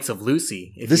the likes of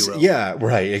Lucy, if you will. Yeah,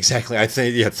 right, exactly. I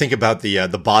think about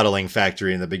the bottling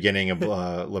factory in the beginning of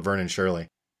Laverne and Shirley.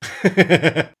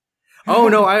 Oh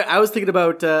no, I was thinking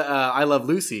about I Love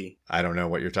Lucy. I don't know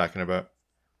what you're talking about.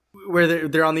 Where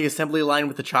they're on the assembly line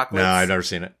with the chocolates. No, I've never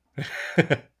seen it.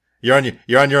 You're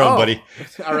on your own, buddy.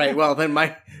 All right, well then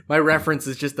my reference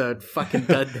is just a fucking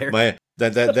dud there.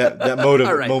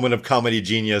 That moment of comedy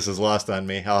genius is lost on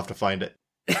me. I'll have to find it.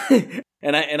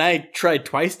 and I tried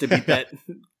twice to beat that.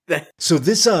 So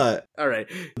this all right.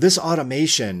 This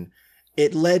automation,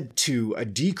 it led to a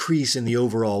decrease in the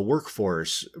overall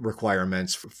workforce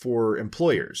requirements for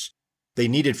employers. They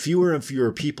needed fewer and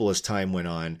fewer people as time went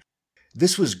on.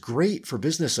 This was great for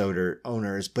business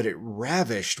owners, but it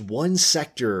ravished one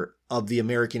sector of the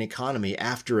American economy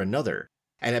after another.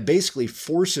 And it basically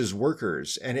forces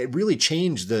workers, and it really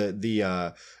changed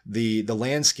the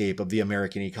landscape of the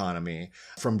American economy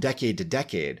from decade to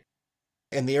decade.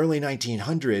 In the early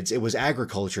 1900s, it was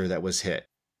agriculture that was hit.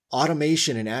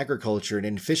 Automation in agriculture and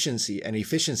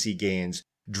efficiency gains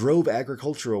drove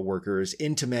agricultural workers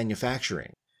into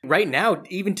manufacturing. Right now,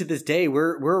 even to this day,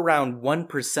 we're around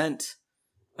 1%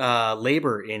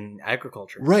 labor in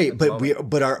agriculture. Right,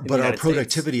 but our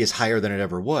productivity is higher than it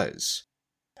ever was.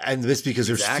 And this because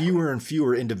there's fewer and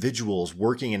fewer individuals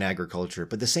working in agriculture.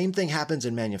 But the same thing happens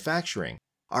in manufacturing.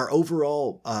 Our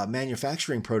overall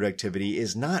manufacturing productivity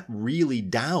is not really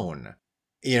down,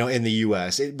 in the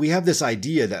U.S. We have this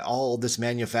idea that all this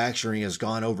manufacturing has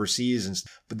gone overseas,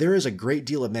 but there is a great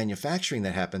deal of manufacturing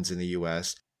that happens in the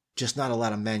U.S., just not a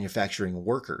lot of manufacturing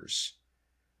workers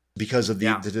because of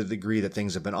the degree that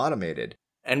things have been automated.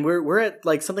 And we're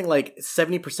at something like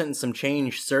 70% and some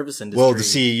change service industry. Well, to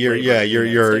see,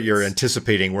 you're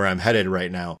anticipating where I'm headed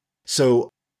right now.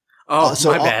 So, my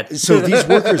bad. So these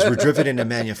workers were driven into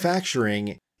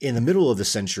manufacturing in the middle of the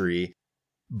century,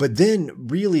 but then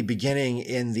really beginning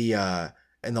in the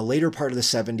later part of the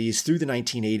 70s through the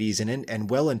 1980s and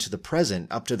well into the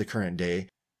present, up to the current day,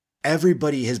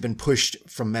 everybody has been pushed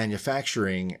from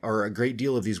manufacturing, or a great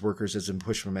deal of these workers has been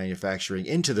pushed from manufacturing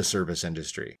into the service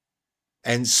industry.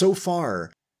 And so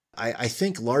far, I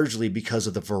think largely because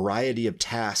of the variety of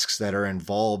tasks that are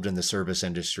involved in the service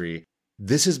industry,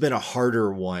 This has been a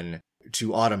harder one to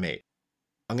automate.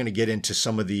 I'm going to get into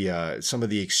some of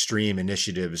the extreme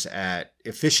initiatives at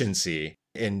efficiency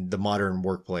in the modern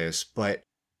workplace, but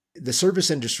the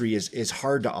service industry is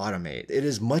hard to automate. It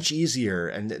is much easier,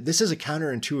 and this is a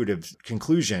counterintuitive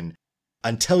conclusion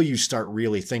until you start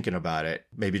really thinking about it.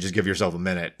 Maybe just give yourself a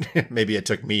minute. Maybe it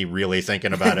took me really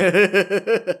thinking about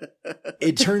it.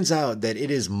 It turns out that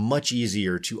it is much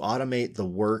easier to automate the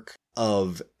work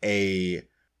of a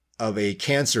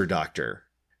cancer doctor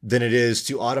than it is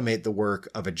to automate the work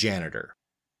of a janitor.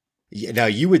 Now,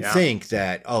 you would think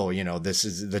that,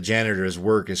 the janitor's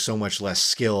work is so much less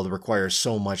skilled, requires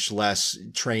so much less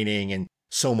training and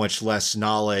so much less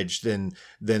knowledge than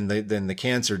the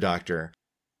cancer doctor.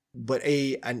 But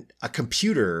a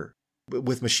computer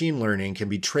with machine learning can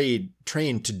be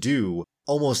trained to do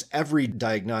almost every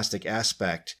diagnostic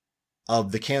aspect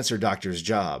of the cancer doctor's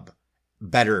job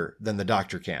better than the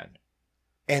doctor can.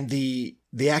 And the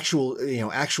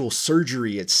actual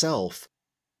surgery itself,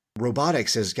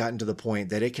 robotics has gotten to the point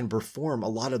that it can perform a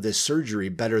lot of this surgery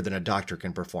better than a doctor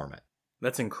can perform it.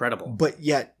 That's incredible. But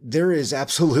yet there is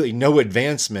absolutely no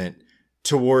advancement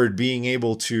toward being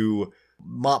able to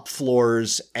mop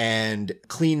floors and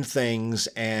clean things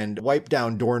and wipe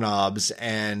down doorknobs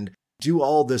and do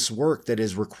all this work that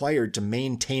is required to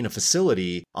maintain a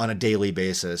facility on a daily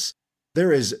basis.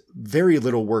 There is very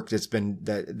little work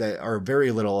that are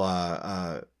very little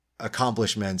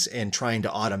accomplishments in trying to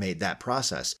automate that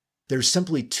process. There's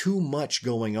simply too much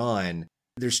going on.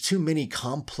 There's too many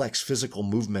complex physical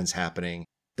movements happening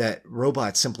that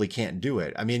robots simply can't do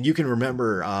it. I mean, you can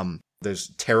remember there's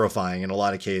terrifying in a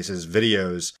lot of cases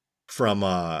videos from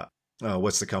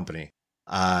what's the company?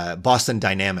 Boston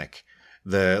Dynamic.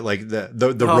 The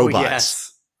robots. Yes.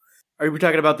 Are we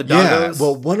talking about the doggos? Yeah,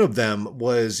 well, one of them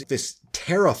was this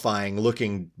terrifying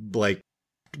looking, like,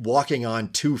 walking on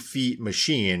 2 feet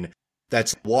machine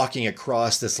that's walking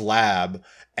across this lab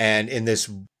and in this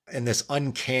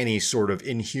uncanny sort of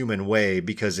inhuman way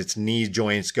because its knee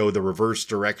joints go the reverse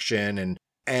direction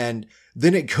and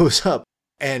then it goes up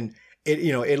and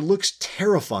it looks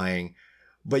terrifying,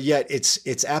 but yet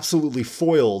it's absolutely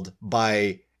foiled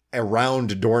by a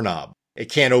round doorknob. It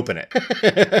can't open it.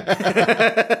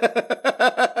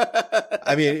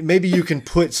 I mean, maybe you can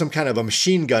put some kind of a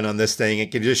machine gun on this thing.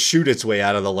 It can just shoot its way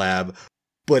out of the lab,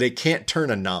 but it can't turn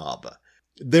a knob.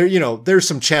 There's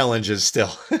some challenges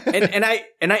still. and I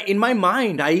in my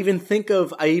mind, I even think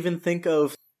of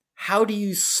how do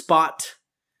you spot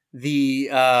the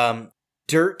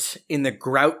dirt in the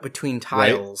grout between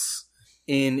tiles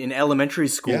in elementary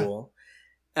school,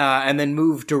 and then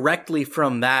move directly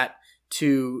from that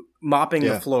to mopping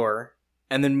the floor,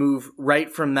 and then move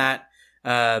right from that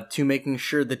to making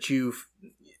sure that you've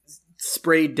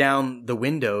sprayed down the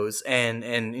windows and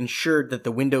ensured that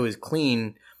the window is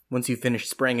clean once you finish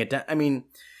spraying it down. I mean,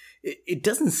 it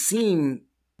doesn't seem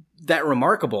that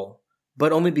remarkable,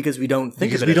 but only because we don't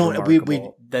think of it as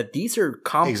remarkable. That these are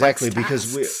complex tasks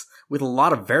because with a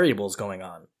lot of variables going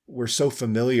on. We're so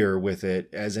familiar with it,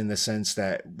 as in the sense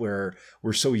that we're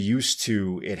so used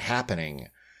to it happening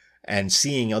and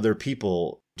seeing other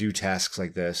people do tasks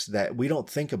like this, that we don't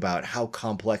think about how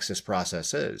complex this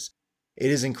process is. It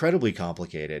is incredibly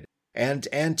complicated. And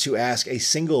to ask a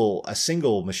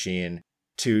single machine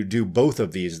to do both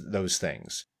of those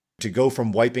things, to go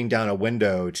from wiping down a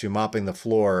window to mopping the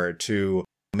floor to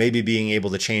maybe being able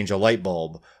to change a light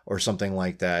bulb or something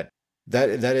like that,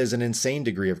 that is an insane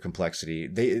degree of complexity.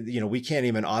 We can't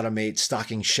even automate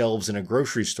stocking shelves in a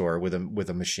grocery store with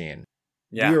a machine.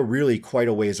 Yeah. We are really quite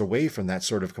a ways away from that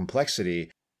sort of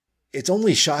complexity. It's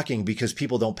only shocking because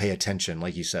people don't pay attention,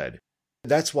 like you said.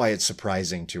 That's why it's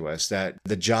surprising to us that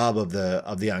the job of the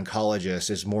oncologist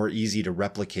is more easy to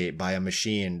replicate by a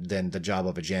machine than the job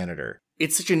of a janitor.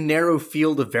 It's such a narrow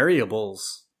field of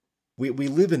variables. We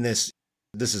live in this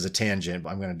is a tangent, but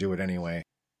I'm going to do it anyway.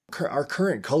 Our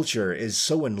current culture is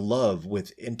so in love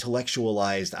with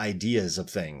intellectualized ideas of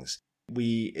things.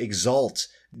 We exalt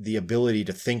the ability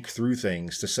to think through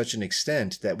things to such an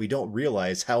extent that we don't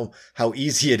realize how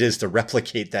easy it is to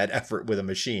replicate that effort with a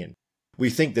machine. We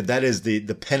think that is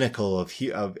the pinnacle of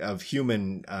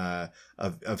human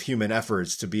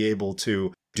efforts, to be able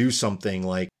to do something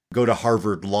like go to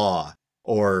Harvard Law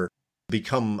or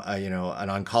become an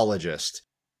oncologist.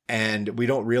 And we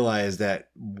don't realize that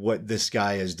what this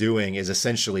guy is doing is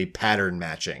essentially pattern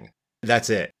matching. That's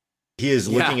it. He is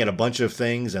looking at a bunch of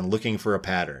things and looking for a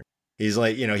pattern. He's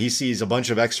like, he sees a bunch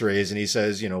of x-rays and he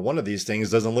says, one of these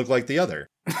things doesn't look like the other.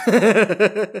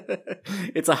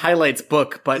 It's a highlights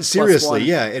book, but seriously,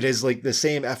 it is like the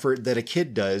same effort that a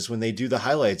kid does when they do the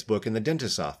highlights book in the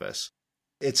dentist's office.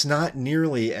 it's not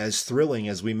nearly as thrilling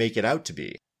as we make it out to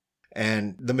be.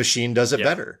 And the machine does it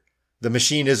better. The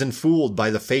machine isn't fooled by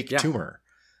the fake tumor,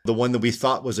 the one that we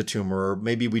thought was a tumor, or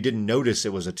maybe we didn't notice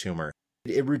it was a tumor.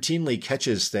 It routinely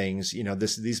catches things,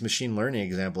 these machine learning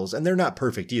examples, and they're not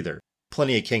perfect either.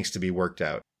 Plenty of kinks to be worked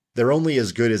out. They're only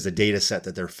as good as the data set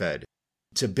that they're fed.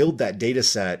 To build that data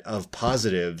set of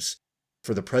positives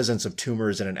for the presence of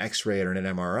tumors in an X-ray or in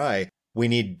an MRI, we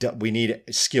need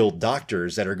skilled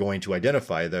doctors that are going to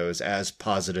identify those as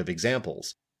positive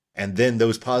examples. And then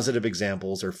those positive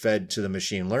examples are fed to the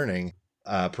machine learning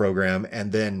program,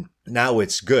 and then now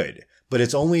it's good. But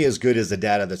it's only as good as the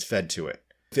data that's fed to it.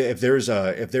 If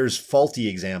there's faulty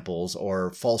examples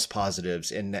or false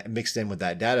positives mixed in with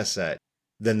that data set,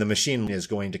 then the machine is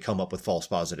going to come up with false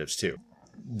positives too.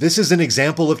 This is an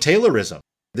example of Taylorism.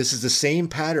 This is the same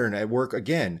pattern at work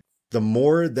again. The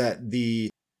more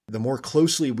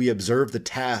closely we observe the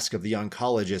task of the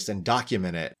oncologist and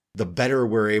document it, the better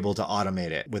we're able to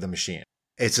automate it with a machine.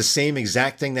 It's the same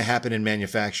exact thing that happened in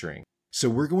manufacturing. So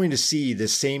we're going to see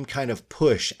this same kind of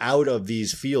push out of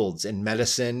these fields in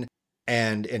medicine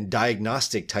and in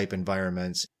diagnostic type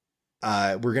environments.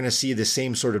 We're going to see the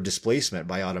same sort of displacement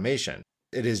by automation.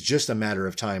 It is just a matter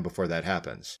of time before that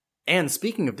happens. And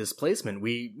speaking of displacement,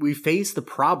 we face the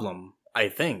problem, I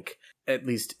think, at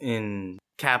least in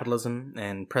capitalism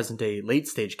and present-day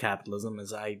late-stage capitalism,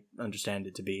 as I understand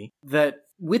it to be, that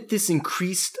with this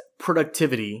increased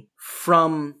productivity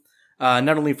from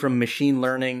not only from machine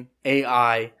learning,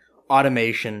 AI,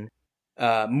 automation,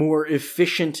 more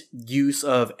efficient use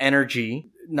of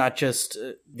energy, not just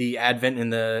the advent in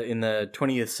the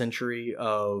 20th century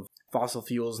of fossil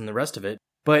fuels and the rest of it,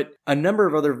 but a number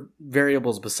of other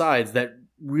variables besides that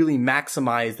really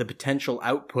maximize the potential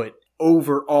output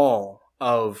overall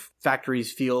of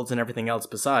factories, fields, and everything else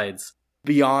besides,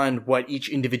 beyond what each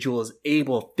individual is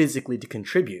able physically to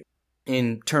contribute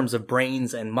in terms of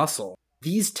brains and muscle.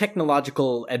 These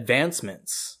technological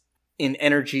advancements in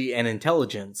energy and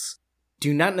intelligence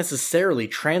do not necessarily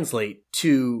translate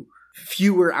to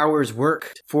fewer hours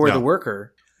worked for the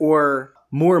worker or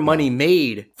more money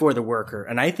made for the worker.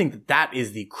 And I think that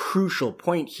is the crucial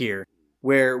point here,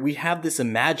 where we have this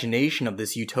imagination of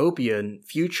this utopian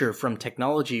future from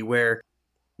technology where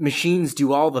machines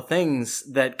do all the things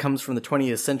that comes from the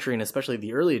 20th century and especially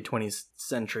the early 20th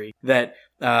century that,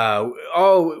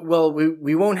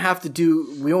 we won't have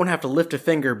to lift a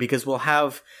finger because we'll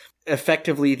have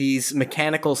effectively these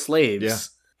mechanical slaves.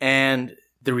 Yeah. And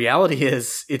the reality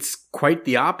is it's quite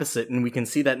the opposite. And we can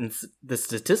see that in the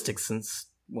statistics since,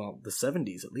 the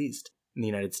 70s at least in the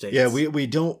United States. Yeah, we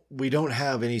don't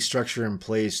have any structure in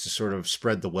place to sort of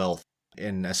spread the wealth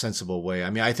in a sensible way. I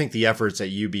mean, I think the efforts at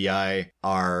UBI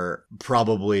are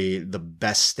probably the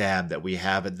best stab that we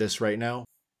have at this right now.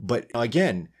 But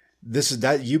again,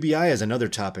 that UBI is another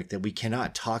topic that we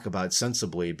cannot talk about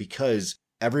sensibly because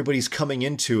everybody's coming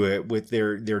into it with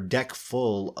their deck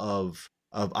full of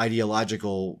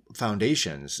ideological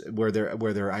foundations where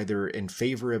they're either in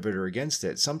favor of it or against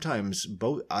it. Sometimes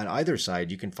both on either side,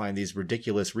 you can find these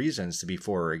ridiculous reasons to be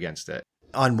for or against it.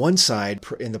 On one side,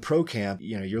 in the pro camp,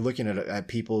 you're looking at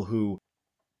people who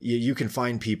you can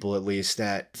find people at least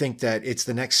that think that it's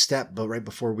the next step, but right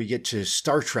before we get to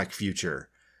Star Trek future,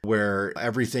 where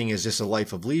everything is just a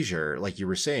life of leisure, like you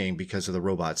were saying, because of the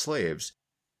robot slaves.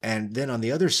 And then on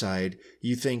the other side,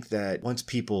 you think that once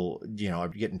people, are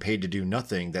getting paid to do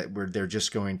nothing, that they're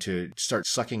just going to start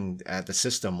sucking at the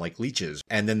system like leeches,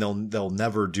 and then they'll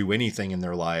never do anything in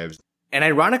their lives. And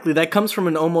ironically, that comes from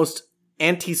an almost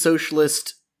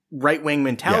anti-socialist right-wing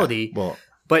mentality. Yeah,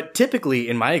 but typically,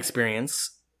 in my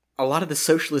experience, a lot of the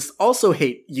socialists also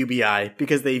hate UBI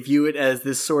because they view it as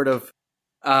this sort of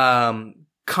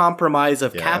compromise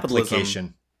of capitalism.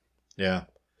 Application. Yeah.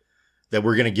 That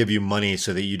we're going to give you money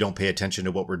so that you don't pay attention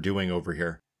to what we're doing over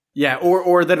here. Yeah,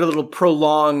 or that it'll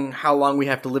prolong how long we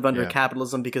have to live under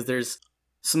capitalism because there's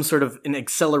some sort of an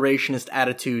accelerationist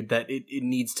attitude that it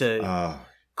needs to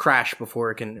crash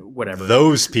before it can, whatever.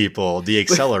 Those people, the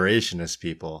accelerationist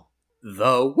people.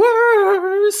 The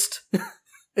worst,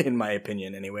 in my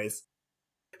opinion, anyways.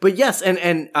 But yes,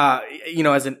 and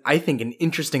as I think an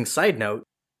interesting side note,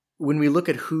 when we look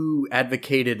at who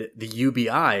advocated the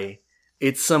UBI,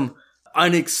 it's some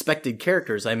unexpected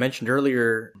characters. I mentioned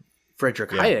earlier Friedrich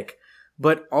Hayek,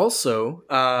 but also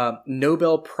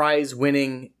Nobel Prize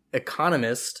winning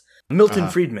economist Milton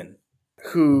Friedman,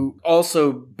 who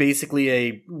also basically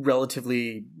a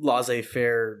relatively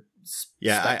laissez-faire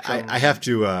spectrum. I have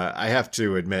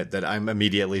to admit that I'm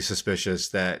immediately suspicious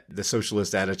that the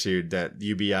socialist attitude that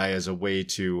UBI is a way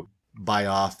to buy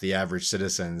off the average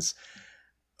citizens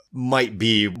might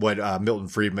be what Milton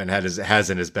Friedman has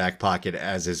in his back pocket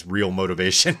as his real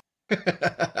motivation.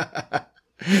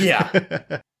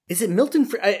 Yeah. Is it Milton?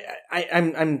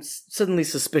 I'm suddenly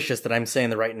suspicious that I'm saying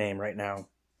the right name right now.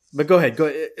 But go ahead.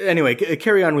 Anyway,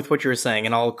 carry on with what you were saying,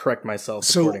 and I'll correct myself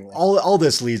accordingly. So all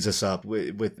this leads us up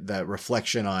with that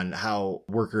reflection on how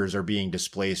workers are being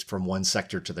displaced from one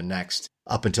sector to the next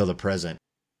up until the present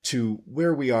to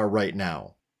where we are right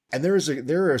now. And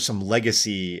there are some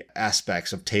legacy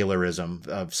aspects of Taylorism,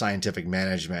 of scientific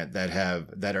management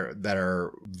that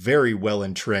are very well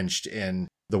entrenched in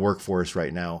the workforce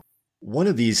right now. One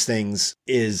of these things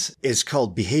is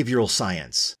called behavioral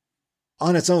science.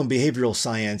 On its own, behavioral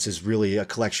science is really a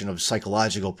collection of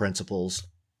psychological principles,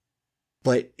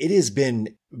 but it has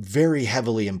been very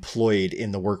heavily employed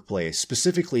in the workplace,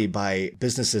 specifically by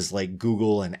businesses like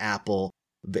Google and Apple.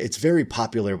 It's very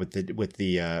popular with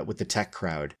the tech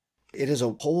crowd. It is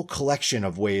a whole collection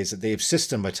of ways that they've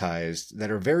systematized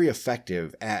that are very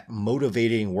effective at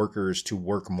motivating workers to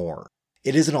work more.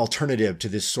 It is an alternative to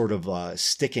this sort of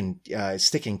stick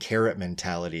and carrot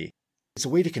mentality. It's a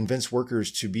way to convince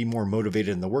workers to be more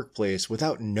motivated in the workplace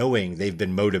without knowing they've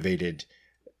been motivated.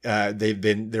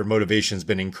 Their motivation's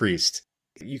been increased.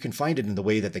 You can find it in the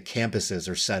way that the campuses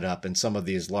are set up in some of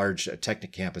these large tech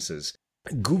campuses.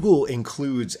 Google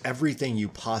includes everything you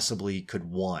possibly could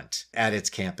want at its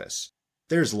campus.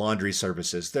 There's laundry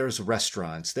services, there's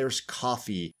restaurants, there's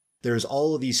coffee, there's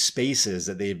all of these spaces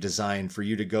that they've designed for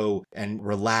you to go and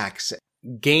relax.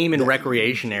 Game and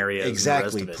recreation areas.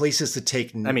 Exactly. Places to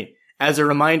take... as a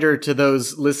reminder to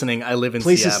those listening, I live in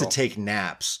Seattle. Seattle. To take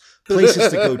naps.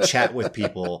 Places to go chat with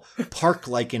people.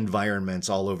 Park-like environments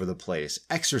all over the place.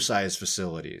 Exercise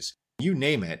facilities. You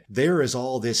name it. There is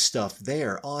all this stuff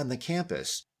there on the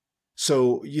campus.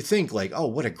 So you think like, oh,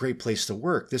 what a great place to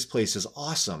work. This place is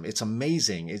awesome. It's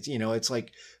amazing. It's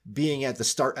like being at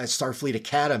Starfleet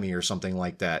Academy or something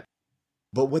like that.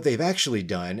 But what they've actually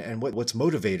done and what's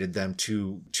motivated them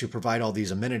to provide all these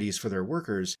amenities for their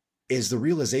workers is the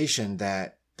realization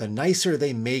that the nicer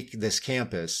they make this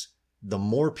campus, the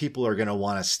more people are going to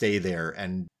want to stay there,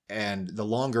 and the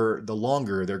longer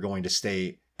they're going to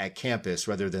stay at campus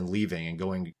rather than leaving and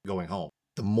going home.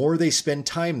 The more they spend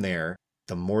time there,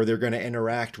 the more they're going to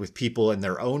interact with people in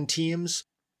their own teams,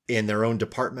 in their own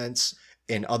departments,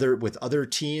 with other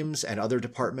teams and other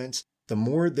departments. The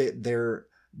more that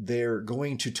they're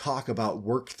going to talk about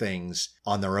work things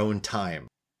on their own time.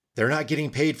 They're not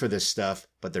getting paid for this stuff,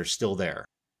 but they're still there.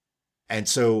 And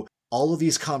so all of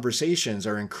these conversations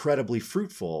are incredibly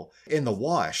fruitful in the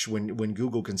wash when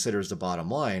Google considers the bottom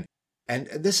line. And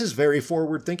this is very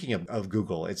forward thinking of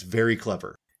Google. It's very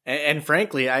clever. And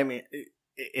frankly,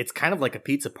 it's kind of like a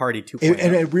pizza party 2.0.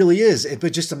 And it really is.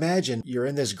 But just imagine you're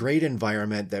in this great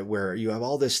environment where you have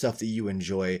all this stuff that you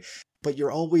enjoy, but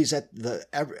you're always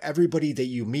everybody that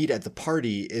you meet at the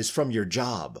party is from your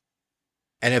job.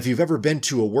 And if you've ever been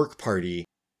to a work party,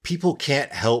 people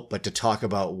can't help but to talk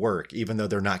about work, even though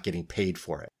they're not getting paid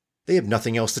for it. They have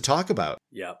nothing else to talk about.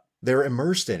 Yep. They're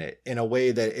immersed in it in a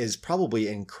way that is probably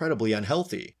incredibly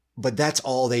unhealthy. But that's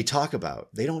all they talk about.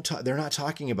 They're not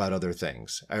talking about other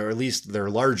things, or at least they're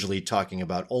largely talking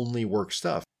about only work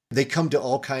stuff. They come to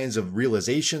all kinds of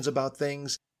realizations about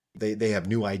things. They have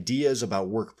new ideas about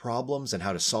work problems and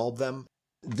how to solve them.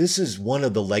 This is one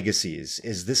of the legacies,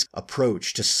 is this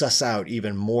approach to suss out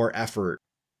even more effort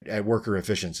at worker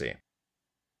efficiency.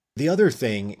 The other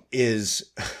thing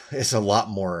is just a lot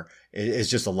more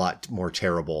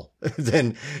terrible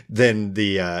than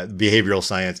the behavioral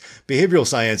science. Behavioral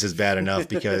science is bad enough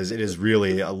because it is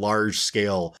really a large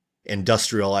scale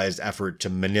industrialized effort to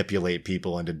manipulate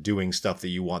people into doing stuff that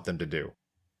you want them to do.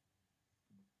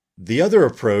 The other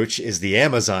approach is the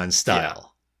Amazon style. Yeah.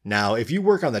 Now, if you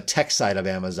work on the tech side of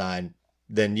Amazon,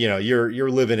 then you're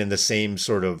living in the same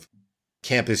sort of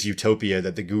campus utopia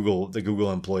that the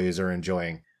Google employees are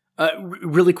enjoying.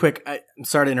 Really quick, I'm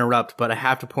sorry to interrupt, but I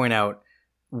have to point out,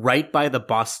 right by the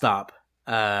bus stop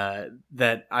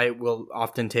that I will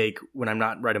often take when I'm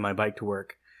not riding my bike to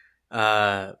work,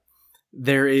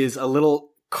 there is a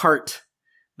little cart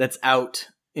that's out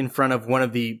in front of one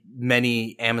of the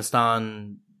many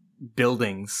Amazon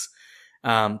buildings.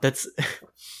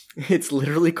 It's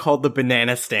literally called the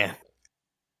Banana Stand,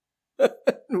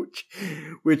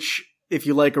 which if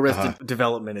you like Arrested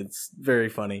Development, it's very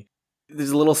funny.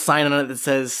 There's a little sign on it that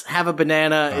says, have a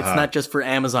banana. It's not just for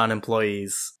Amazon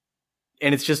employees.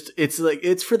 And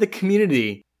it's for the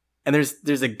community. And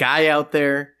there's a guy out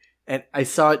there, and I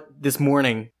saw it this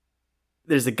morning.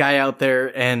 There's a guy out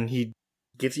there and he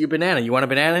gives you a banana. You want a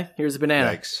banana? Here's a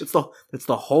banana. Yikes. It's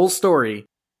the whole story.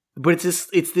 But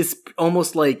it's this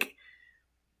almost like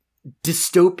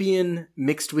dystopian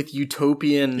mixed with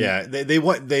utopian. Yeah, they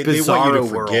want you to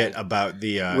forget about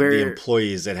the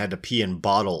employees that had to pee in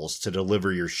bottles to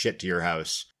deliver your shit to your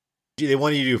house. They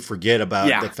want you to forget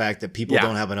about the fact that people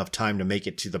don't have enough time to make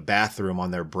it to the bathroom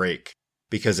on their break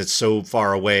because it's so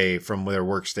far away from their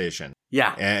workstation.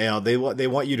 Yeah, and they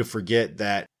want you to forget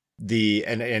that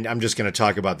and I'm just going to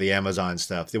talk about the Amazon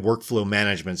stuff, the workflow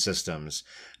management systems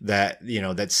that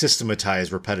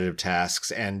systematize repetitive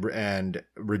tasks and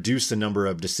reduce the number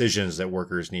of decisions that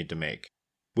workers need to make,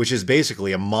 which is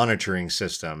basically a monitoring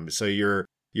system. So you're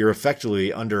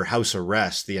effectively under house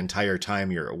arrest the entire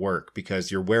time you're at work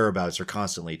because your whereabouts are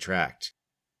constantly tracked.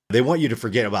 They want you to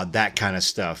forget about that kind of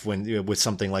stuff with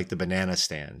something like the banana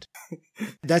stand.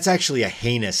 That's actually a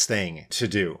heinous thing to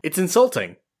do. It's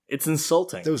insulting. It's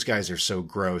insulting. Those guys are so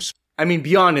gross. I mean,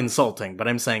 beyond insulting, but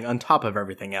I'm saying on top of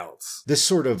everything else. This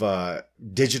sort of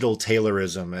digital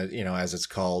Taylorism, as it's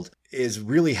called, is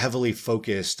really heavily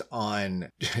focused on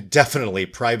definitely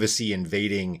privacy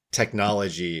invading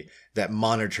technology that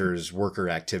monitors worker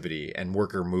activity and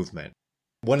worker movement.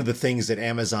 One of the things that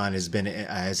Amazon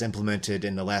has implemented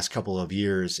in the last couple of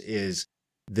years is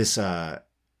a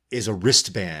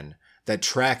wristband that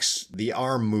tracks the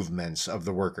arm movements of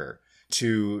the worker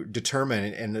to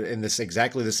determine in this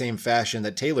exactly the same fashion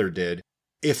that Taylor did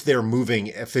if they're moving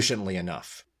efficiently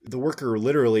enough. The worker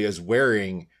literally is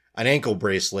wearing an ankle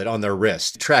bracelet on their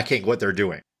wrist, tracking what they're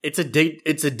doing. It's a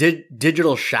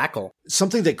digital shackle.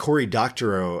 Something that Cory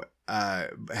Doctorow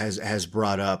has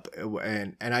brought up,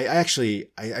 and I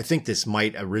think this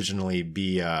might originally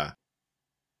be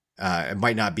it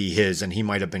might not be his, and he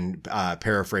might have been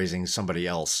paraphrasing somebody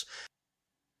else.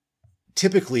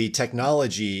 Typically,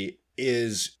 technology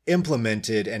is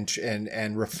implemented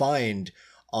and refined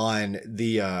on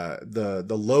the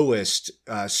lowest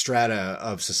strata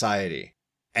of society,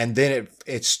 and then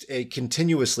it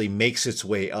continuously makes its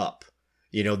way up.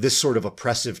 This sort of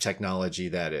oppressive technology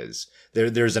that is.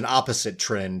 There's an opposite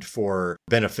trend for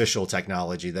beneficial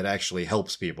technology that actually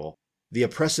helps people. The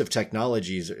oppressive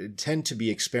technologies tend to be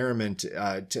the experiments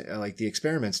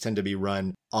tend to be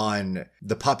run on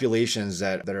the populations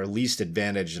that are least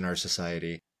advantaged in our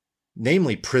society,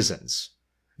 namely prisons.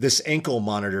 This ankle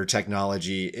monitor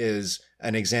technology is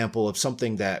an example of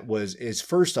something that is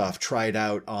first off tried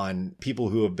out on people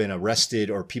who have been arrested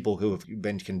or people who have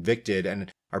been convicted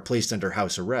and are placed under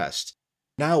house arrest.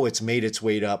 Now it's made its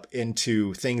way up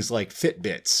into things like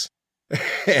Fitbits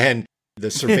and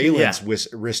the surveillance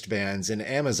wristbands in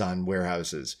Amazon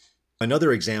warehouses.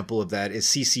 Another example of that is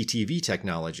CCTV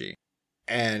technology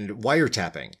and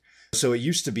wiretapping. So it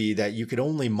used to be that you could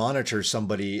only monitor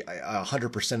somebody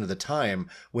 100% of the time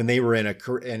when they were in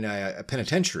a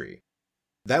penitentiary.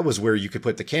 That was where you could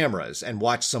put the cameras and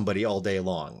watch somebody all day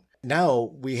long.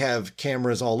 Now we have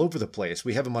cameras all over the place.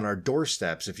 We have them on our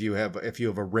doorsteps. If you have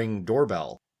a Ring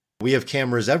doorbell, we have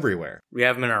cameras everywhere. We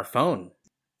have them in our phone,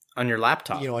 on your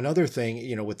laptop. Another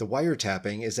thing, with the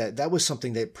wiretapping is that was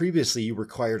something that previously you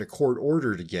required a court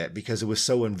order to get because it was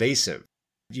so invasive.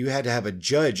 You had to have a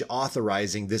judge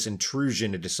authorizing this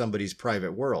intrusion into somebody's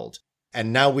private world.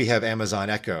 And now we have Amazon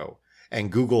Echo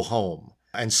and Google Home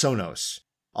and Sonos,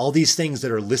 all these things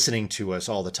that are listening to us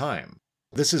all the time.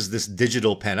 This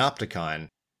digital panopticon.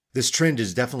 This trend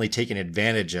is definitely taken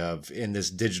advantage of in this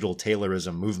digital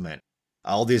Taylorism movement.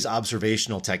 All these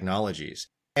observational technologies.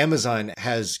 Amazon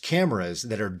has cameras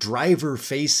that are driver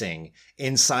facing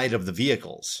inside of the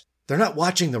vehicles. They're not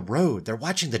watching the road. They're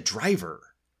watching the driver.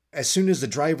 As soon as the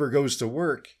driver goes to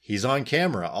work, he's on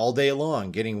camera all day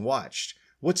long getting watched.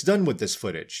 What's done with this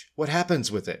footage? What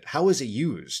happens with it? How is it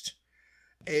used?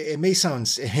 It may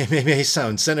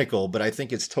sound cynical, but I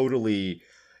think it's totally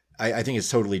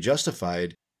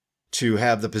justified to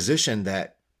have the position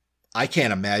that I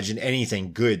can't imagine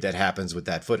anything good that happens with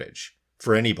that footage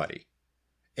for anybody,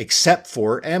 except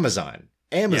for Amazon.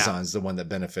 Amazon's the one that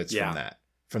benefits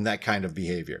from that kind of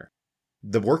behavior.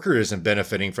 The worker isn't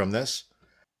benefiting from this.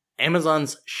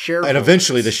 Amazon's shareholders. And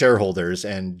eventually the shareholders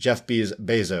and Jeff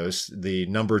Bezos, the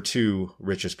number 2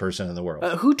 richest person in the world.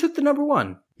 Who took the number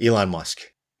 1? Elon Musk.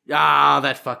 Ah,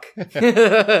 that fuck.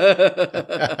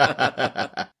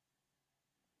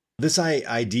 This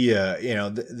idea,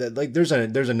 there's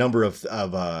a number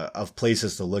of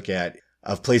places to look at,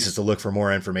 of places to look for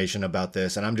more information about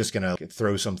this, and I'm just going to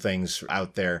throw some things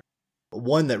out there.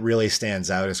 One that really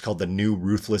stands out is called The New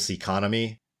Ruthless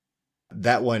Economy.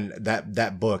 That one,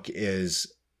 that book is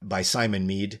by Simon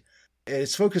Mead.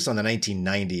 It's focused on the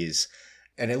 1990s,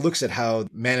 and it looks at how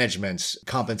management's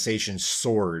compensation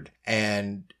soared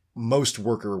and most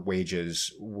worker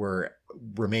wages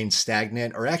remained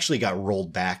stagnant or actually got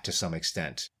rolled back to some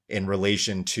extent in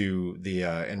relation to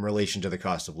the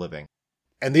cost of living.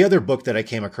 And the other book that I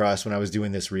came across when I was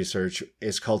doing this research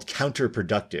is called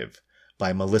Counterproductive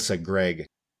by Melissa Gregg.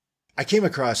 I came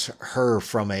across her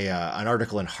from an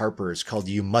article in Harper's called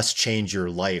 "You Must Change Your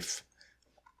Life."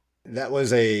 That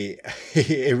was a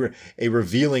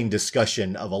revealing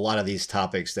discussion of a lot of these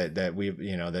topics that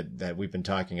we've been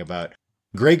talking about.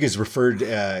 Gregg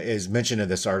is mentioned in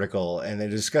this article, and they're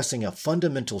discussing a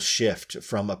fundamental shift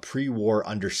from a pre-war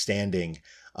understanding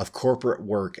of corporate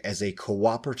work as a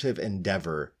cooperative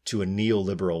endeavor to a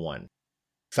neoliberal one,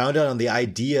 founded on the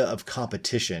idea of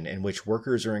competition in which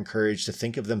workers are encouraged to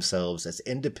think of themselves as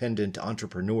independent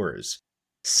entrepreneurs,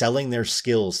 selling their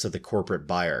skills to the corporate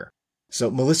buyer.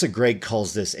 So Melissa Gregg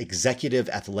calls this executive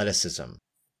athleticism,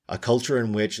 a culture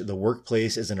in which the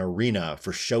workplace is an arena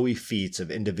for showy feats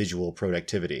of individual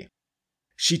productivity.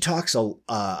 She talks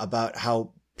about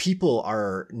how people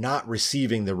are not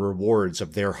receiving the rewards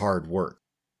of their hard work,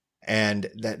 and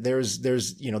that there's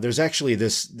actually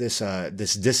this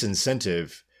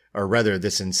disincentive, or rather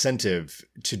this incentive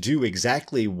to do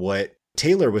exactly what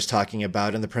Taylor was talking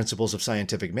about in the Principles of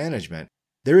Scientific Management.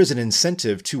 There is an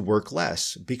incentive to work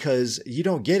less because you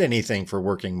don't get anything for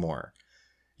working more.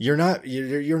 You're not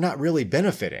really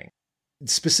benefiting.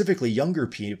 Specifically, younger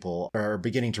people are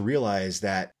beginning to realize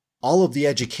that all of the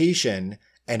education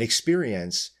and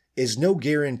experience is no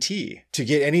guarantee to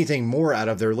get anything more out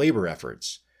of their labor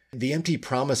efforts. The empty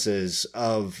promises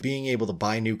of being able to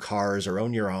buy new cars or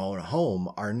own your own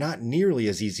home are not nearly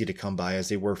as easy to come by as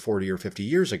they were 40 or 50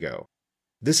 years ago.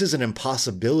 This is an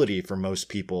impossibility for most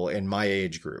people in my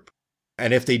age group.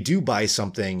 And if they do buy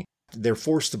something, they're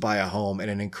forced to buy a home in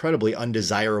an incredibly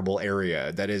undesirable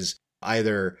area that is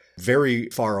either very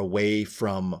far away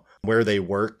from where they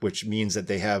work, which means that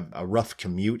they have a rough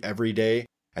commute every day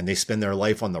and they spend their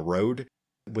life on the road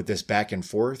with this back and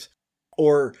forth,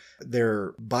 or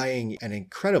they're buying an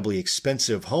incredibly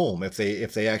expensive home if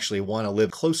they actually want to live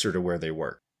closer to where they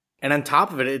work. And on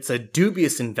top of it, it's a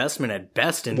dubious investment at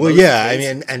best. Well, yeah, I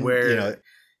mean, and where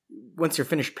once you're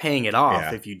finished paying it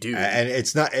off, if you do, and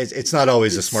it's not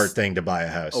always a smart thing to buy a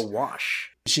house. A wash.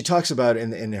 She talks about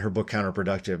in her book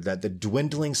Counterproductive that the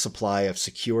dwindling supply of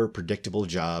secure, predictable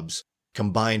jobs,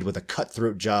 combined with a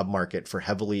cutthroat job market for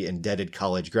heavily indebted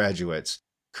college graduates,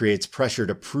 creates pressure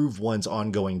to prove one's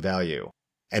ongoing value.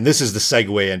 And this is the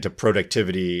segue into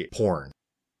productivity porn.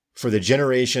 For the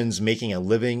generations making a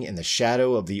living in the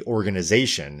shadow of the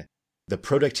organization, the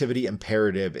productivity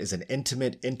imperative is an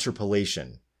intimate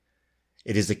interpolation.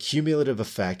 It is the cumulative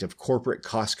effect of corporate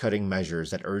cost-cutting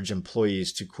measures that urge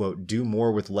employees to, quote, do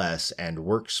more with less and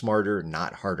work smarter,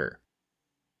 not harder.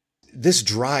 This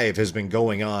drive has been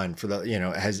going on for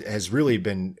has really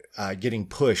been getting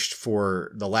pushed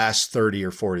for the last 30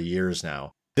 or 40 years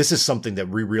now. This is something that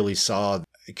we really saw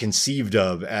conceived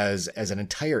of as an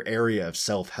entire area of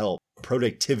self-help,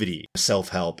 productivity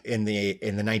self-help in the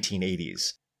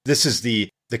 1980s. This is the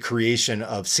creation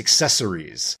of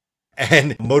successories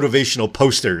and motivational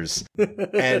posters.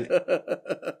 And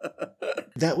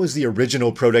that was the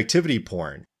original productivity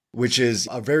porn, which is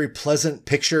a very pleasant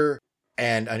picture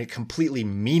and a completely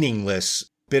meaningless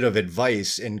bit of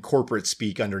advice in corporate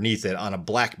speak underneath it on a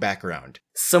black background.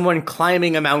 Someone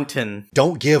climbing a mountain.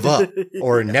 Don't give up,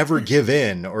 or never give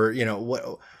in, or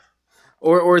what.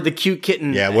 Or the cute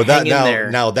kitten. Yeah, well,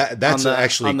 that's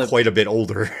actually quite a bit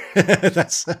older.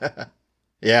 That's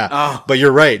yeah. Oh. But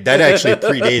you're right. That actually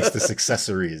predates the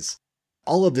successories.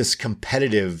 All of this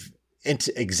competitive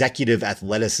executive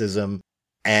athleticism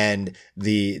and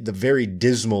the very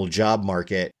dismal job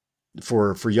market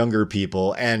for younger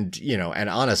people, and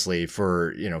honestly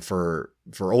for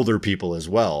older people as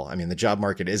well. I mean, the job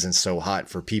market isn't so hot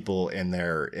for people in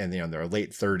their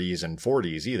late 30s and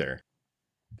 40s either.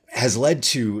 Has led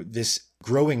to this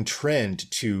growing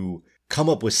trend to come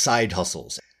up with side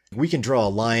hustles. We can draw a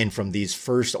line from these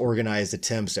first organized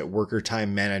attempts at worker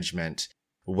time management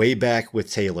way back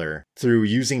with Taylor through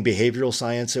using behavioral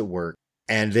science at work,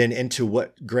 and then into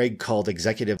what Gregg called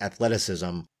executive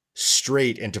athleticism,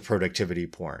 straight into productivity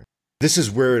porn. This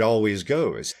is where it always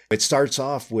goes. It starts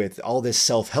off with all this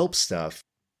self-help stuff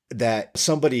that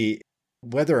somebody,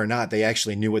 whether or not they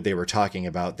actually knew what they were talking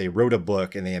about, they wrote a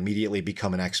book and they immediately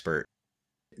become an expert.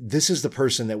 This is the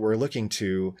person that we're looking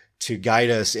to guide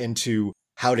us into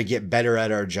how to get better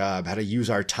at our job, how to use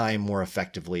our time more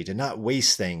effectively, to not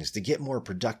waste things, to get more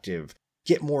productive,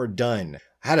 get more done,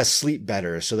 how to sleep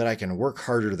better so that I can work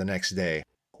harder the next day.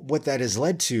 What that has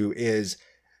led to is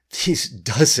these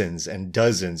dozens and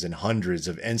dozens and hundreds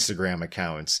of Instagram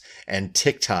accounts and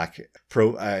TikTok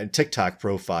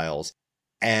profiles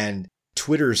and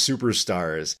Twitter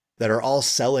superstars that are all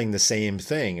selling the same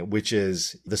thing, which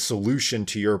is the solution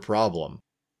to your problem.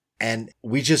 And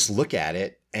we just look at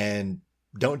it and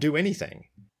don't do anything.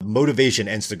 Motivation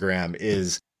Instagram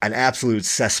is an absolute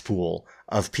cesspool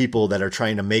of people that are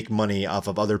trying to make money off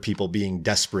of other people being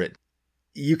desperate.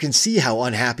 You can see how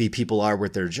unhappy people are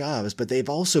with their jobs, but they've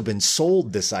also been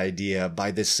sold this idea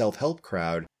by this self-help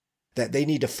crowd that they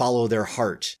need to follow their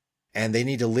heart and they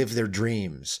need to live their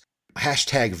dreams.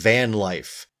 Hashtag van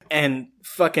life. And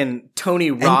fucking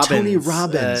Tony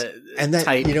Robbins. And that,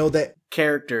 type that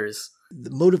characters. The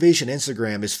Motivation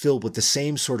Instagram is filled with the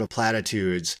same sort of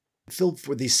platitudes, filled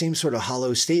with these same sort of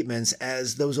hollow statements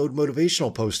as those old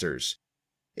motivational posters.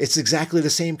 It's exactly the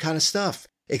same kind of stuff,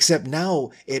 except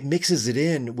now it mixes it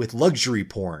in with luxury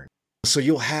porn. So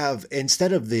you'll have,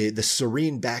 instead of the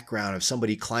serene background of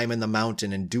somebody climbing the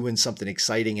mountain and doing something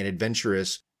exciting and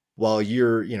adventurous while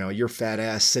your fat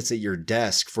ass sits at your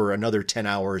desk for another 10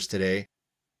 hours today,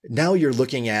 now you're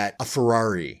looking at a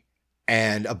Ferrari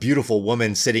and a beautiful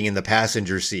woman sitting in the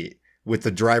passenger seat with the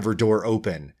driver door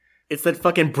open. It's that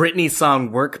fucking Britney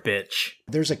song, Work Bitch.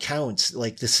 There's accounts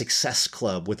like the Success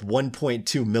Club with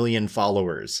 1.2 million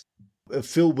followers,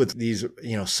 filled with these,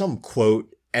 some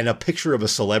quote and a picture of a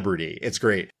celebrity. It's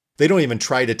great. They don't even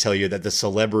try to tell you that the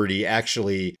celebrity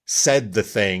actually said the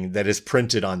thing that is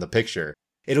printed on the picture.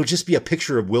 It'll just be a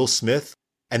picture of Will Smith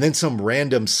and then some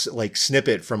random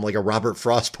snippet from a Robert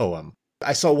Frost poem.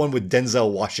 I saw one with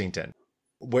Denzel Washington,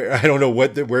 where I don't know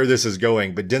where this is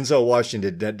going, but Denzel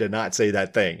Washington did not say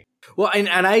that thing. Well, and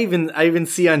I even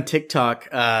see on TikTok,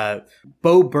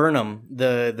 Bo Burnham,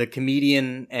 the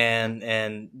comedian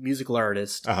and musical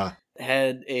artist,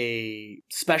 had a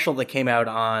special that came out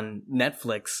on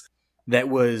Netflix that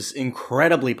was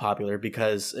incredibly popular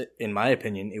because, in my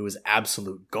opinion, it was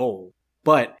absolute gold.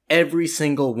 But every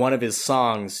single one of his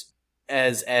songs,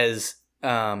 as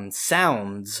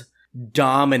sounds,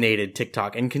 dominated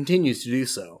TikTok and continues to do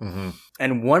so. Mm-hmm.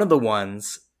 And one of the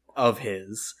ones of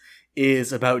his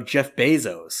is about Jeff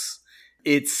Bezos.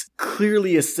 It's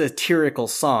clearly a satirical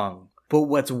song, but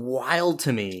what's wild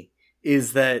to me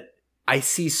is that I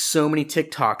see so many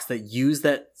TikToks that use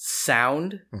that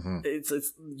sound. Mm-hmm. It's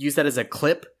use that as a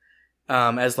clip,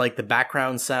 as the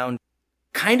background sound,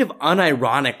 kind of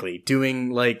unironically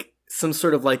doing some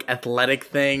sort of athletic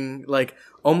thing,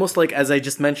 almost as I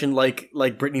just mentioned, like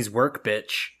Britney's Work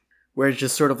Bitch, where it's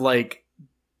just sort of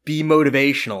be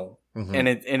motivational. Mm-hmm.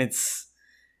 And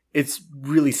it's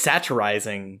really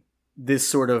satirizing this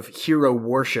sort of hero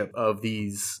worship of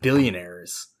these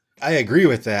billionaires. I agree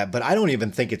with that, but I don't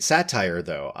even think it's satire,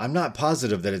 though. I'm not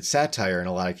positive that it's satire in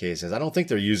a lot of cases. I don't think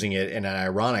they're using it in an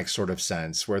ironic sort of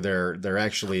sense where they're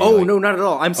actually... Oh, no, not at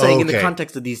all. I'm saying in the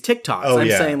context of these TikToks. I'm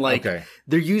saying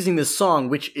they're using this song,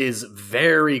 which is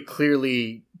very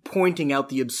clearly pointing out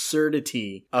the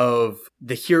absurdity of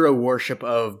the hero worship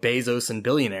of Bezos and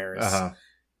billionaires. Uh-huh.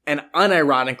 And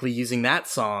unironically using that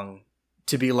song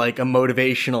to be a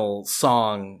motivational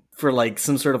song for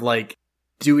some sort of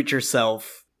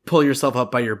do-it-yourself, pull yourself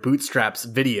up by your bootstraps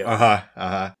video.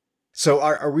 So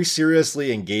are we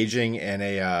seriously engaging in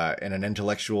an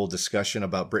intellectual discussion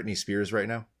about Britney Spears right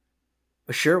now?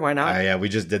 Sure, why not? Yeah, we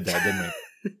just did that,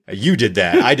 didn't we? You did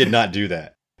that. I did not do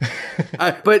that.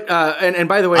 But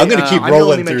by the way, I'm going to keep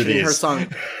rolling through these. Her song.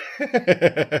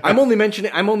 I'm only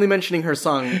mentioning her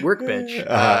song "Work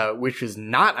Bitch," which is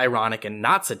not ironic and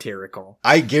not satirical.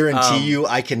 I guarantee you,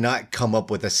 I cannot come up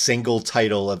with a single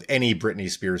title of any Britney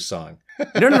Spears song.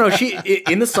 No. She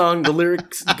in the song, the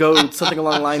lyrics go something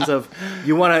along the lines of,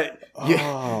 "You want a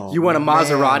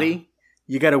Maserati, man.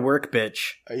 You got to work,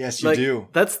 bitch." Yes, you do.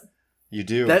 You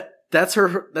do. That's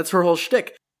her whole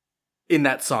shtick in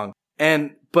that song.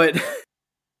 But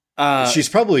she's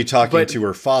probably talking to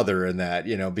her father in that,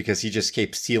 because he just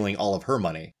keeps stealing all of her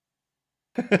money.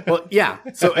 Well, yeah.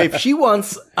 So if she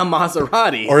wants a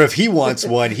Maserati, or if he wants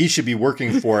one, he should be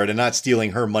working for it and not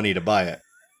stealing her money to buy it.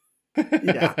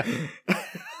 Yeah.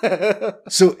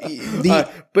 So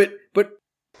but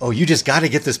oh, you just got to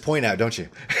get this point out, don't you?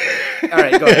 All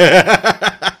right, go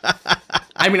ahead.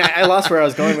 I mean, I lost where I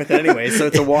was going with it anyway, so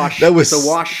it's a wash. It's a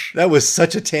wash. That was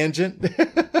such a tangent.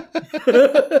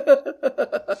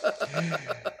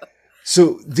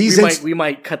 So these we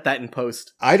might cut that in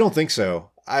post. I don't think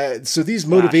so. So these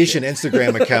motivation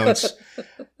Instagram accounts,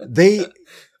 they,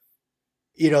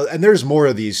 and there's more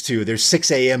of these too. There's 6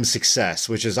 a.m. success,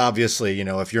 which is obviously,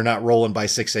 if you're not rolling by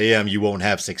 6 a.m., you won't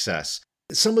have success.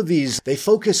 Some of these, they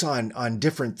focus on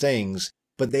different things,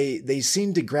 but they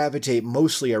seem to gravitate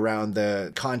mostly around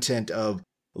the content of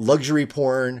luxury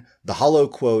porn, the hollow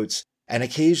quotes, and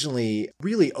occasionally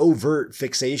really overt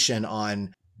fixation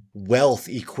on wealth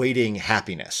equating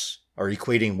happiness are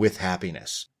equating with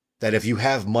happiness. That if you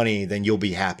have money, then you'll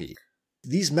be happy.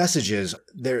 These messages,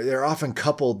 they're often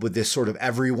coupled with this sort of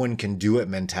everyone can do it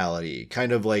mentality,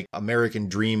 kind of like American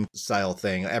dream style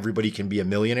thing. Everybody can be a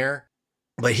millionaire.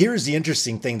 But here's the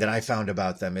interesting thing that I found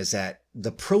about them is that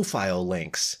the profile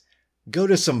links go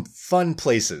to some fun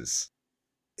places.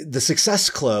 The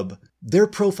Success Club, their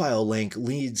profile link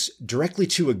leads directly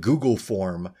to a Google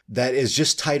form that is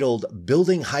just titled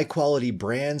Building High Quality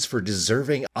Brands for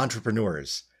Deserving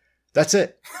Entrepreneurs. That's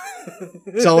it.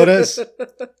 That's all it is.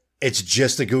 It's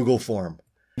just a Google form.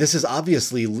 This is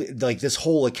obviously like this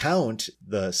whole account,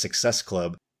 the Success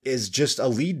Club, is just a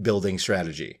lead building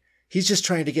strategy. He's just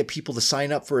trying to get people to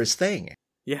sign up for his thing.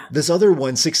 Yeah. This other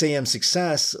one, 6am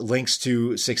Success, links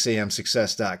to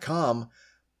 6amsuccess.com,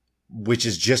 which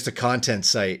is just a content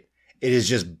site. It is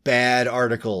just bad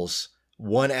articles,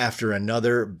 one after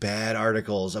another, bad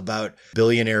articles about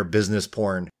billionaire business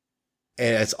porn.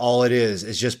 And that's all it is.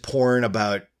 It's just porn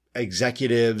about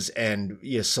executives and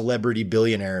celebrity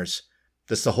billionaires.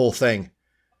 That's the whole thing.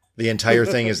 The entire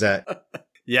thing is that.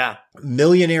 Yeah.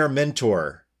 Millionaire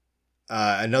Mentor,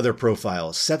 another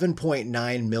profile,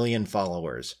 7.9 million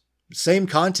followers. Same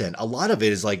content. A lot of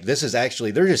it is like, this is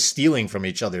actually, they're just stealing from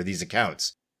each other, these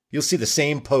accounts. You'll see the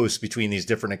same posts between these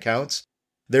different accounts.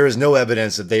 There is no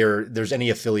evidence that there's any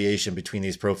affiliation between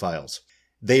these profiles.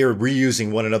 They are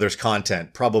reusing one another's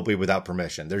content, probably without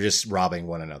permission. They're just robbing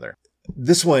one another.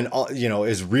 This one,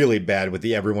 is really bad with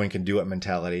the everyone can do it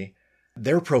mentality.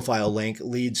 Their profile link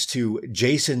leads to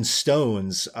Jason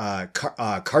Stone's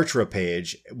Kartra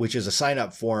page, which is a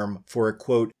sign-up form for a,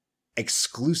 quote,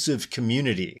 exclusive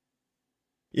community,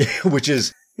 which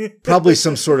is probably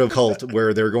some sort of cult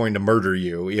where they're going to murder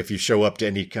you if you show up to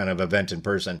any kind of event in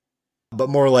person. But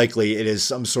more likely, it is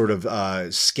some sort of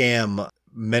scam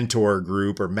mentor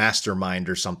group or mastermind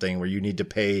or something where you need to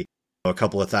pay a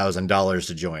couple of $1,000s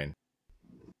to join.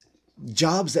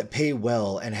 Jobs that pay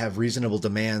well and have reasonable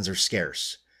demands are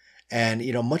scarce. And,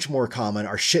 much more common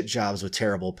are shit jobs with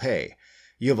terrible pay.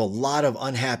 You have a lot of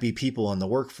unhappy people in the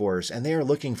workforce, and they are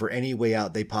looking for any way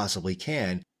out they possibly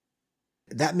can.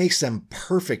 That makes them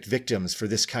perfect victims for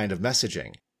this kind of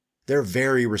messaging. They're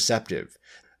very receptive.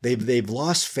 They've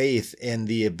lost faith in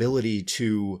the ability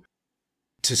to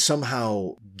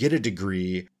somehow get a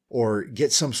degree or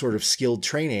get some sort of skilled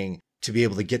training to be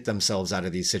able to get themselves out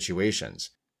of these situations.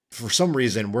 For some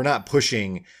reason, we're not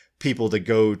pushing people to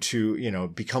go to,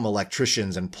 become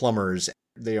electricians and plumbers,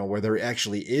 where there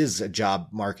actually is a job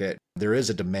market. There is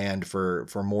a demand for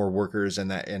more workers in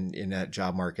that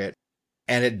job market.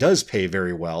 And it does pay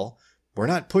very well. We're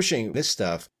not pushing this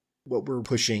stuff. What we're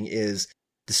pushing is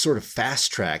this sort of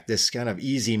fast track, this kind of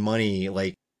easy money,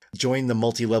 like join the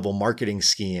multi-level marketing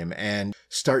scheme and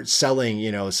start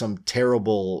selling, some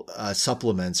terrible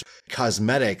supplements,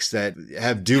 cosmetics that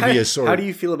have dubious How do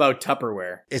you feel about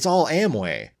Tupperware? It's all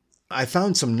Amway. I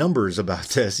found some numbers about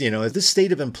this. This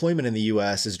state of employment in the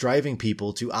U.S. is driving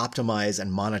people to optimize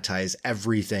and monetize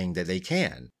everything that they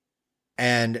can.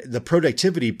 And the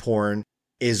productivity porn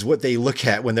is what they look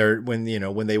at when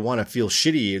they want to feel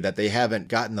shitty that they haven't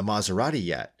gotten the Maserati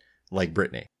yet, like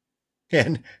Britney.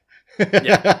 And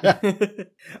yeah.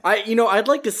 I'd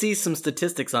like to see some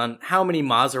statistics on how many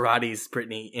Maseratis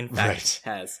Britney in fact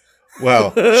has. Well,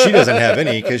 she doesn't have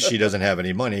any because she doesn't have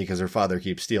any money because her father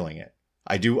keeps stealing it.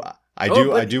 I do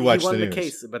watch the news.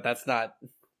 Case, but that's not.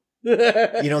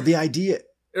 The idea.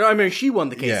 I mean, she won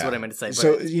the case. Is what I meant to say.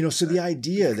 So the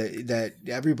idea that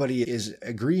everybody is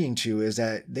agreeing to is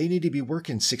that they need to be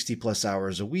working 60+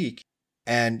 hours a week,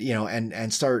 and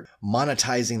and start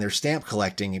monetizing their stamp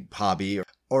collecting hobby,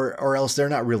 or else they're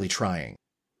not really trying.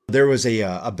 There was a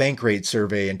Bankrate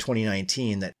survey in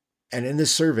 2019 and in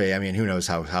this survey, I mean, who knows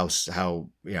how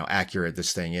accurate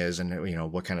this thing is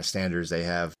and what kind of standards they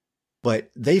have,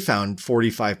 but they found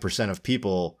 45% of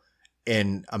people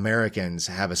in Americans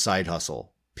have a side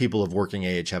hustle. People of working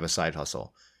age have a side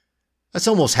hustle. That's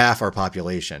almost half our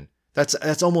population. That's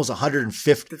almost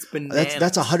 150.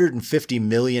 That's 150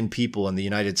 million people in the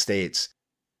United States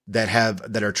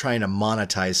that are trying to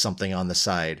monetize something on the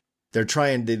side.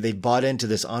 They bought into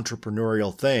this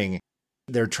entrepreneurial thing.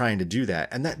 They're trying to do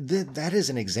that. And that is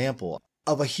an example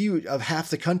of half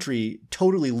the country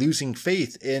totally losing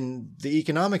faith in the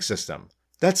economic system.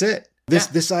 That's it.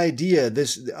 This idea,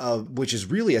 which is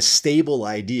really a stable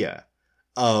idea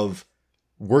of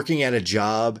working at a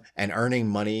job and earning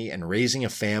money and raising a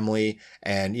family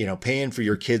and, paying for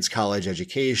your kids' college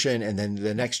education. And then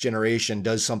the next generation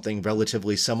does something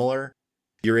relatively similar.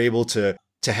 You're able to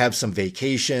have some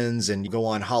vacations and go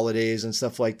on holidays and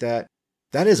stuff like that.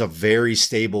 That is a very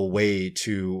stable way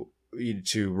to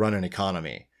run an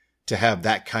economy. to have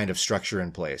that kind of structure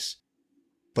in place.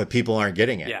 But people aren't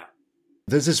getting it. Yeah.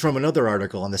 This is from another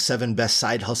article on the 7 best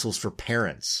side hustles for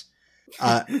parents.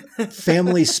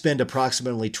 Families spend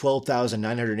approximately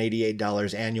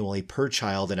 $12,988 annually per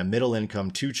child in a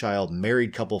middle-income 2-child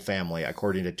married couple family,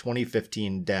 according to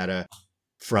 2015 data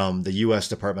from the U.S.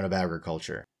 Department of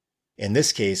Agriculture. In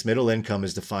this case, middle income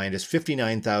is defined as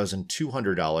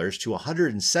 $59,200 to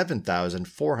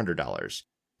 $107,400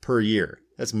 per year.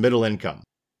 That's middle income.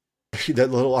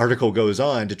 That little article goes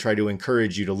on to try to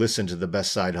encourage you to listen to the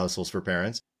best side hustles for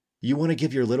parents. You want to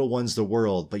give your little ones the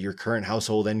world, but your current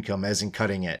household income isn't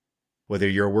cutting it. Whether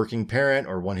you're a working parent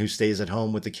or one who stays at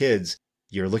home with the kids,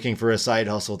 you're looking for a side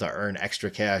hustle to earn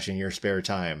extra cash in your spare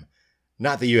time.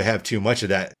 Not that you have too much of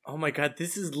that. Oh my God,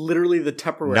 this is literally the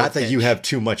Tupperware Not that pitch. you have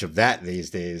too much of that these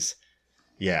days.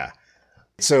 Yeah.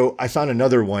 So I found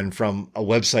another one from a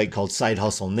website called Side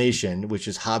Hustle Nation, which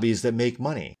is hobbies that make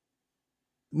money.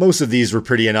 Most of these were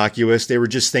pretty innocuous. They were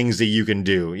just things that you can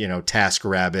do, you know,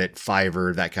 TaskRabbit,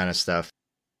 Fiverr, that kind of stuff.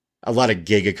 A lot of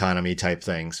gig economy type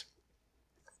things.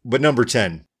 But number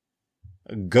 10,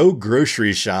 go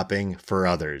grocery shopping for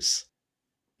others.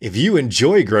 If you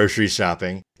enjoy grocery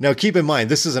shopping, now keep in mind,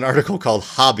 this is an article called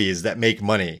Hobbies That Make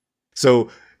Money. So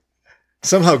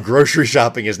somehow grocery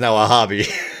shopping is now a hobby.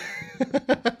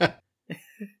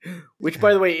 Which,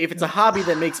 by the way, if it's a hobby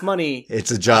that makes money...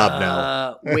 It's a job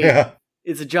now. Wait, Yeah.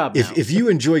 It's a job now. If you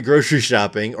enjoy grocery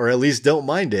shopping, or at least don't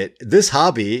mind it, this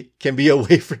hobby can be a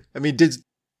way for... I mean,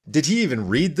 did he even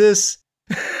read this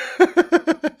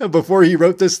before he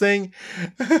wrote this thing?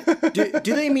 do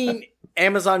they mean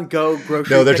Amazon Go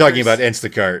grocery No, they're talking pickers? about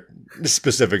Instacart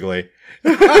specifically.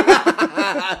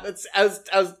 I was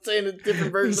saying a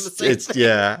different version of the same It's thing.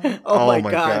 yeah. Oh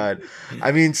my God.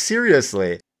 I mean,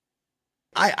 seriously.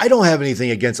 I don't have anything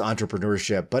against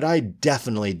entrepreneurship, but I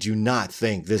definitely do not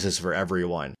think this is for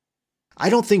everyone. I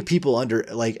don't think people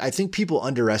I think people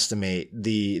underestimate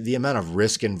the amount of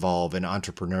risk involved in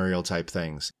entrepreneurial type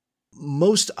things.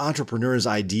 Most entrepreneurs'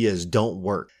 ideas don't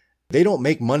work. They don't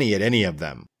make money at any of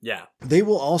them. Yeah. They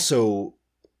will also,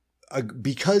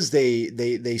 because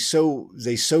they so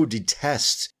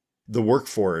detest the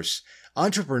workforce,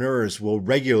 entrepreneurs will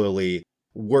regularly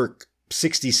work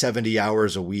 60, 70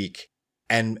 hours a week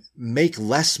and make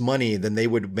less money than they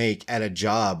would make at a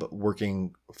job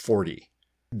working 40,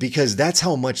 because that's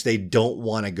how much they don't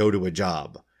want to go to a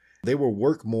job. They will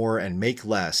work more and make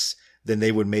less than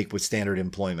they would make with standard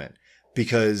employment,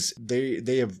 because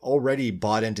they have already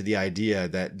bought into the idea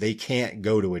that they can't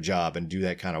go to a job and do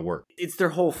that kind of work. It's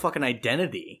their whole fucking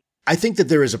identity. I think that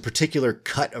there is a particular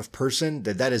cut of person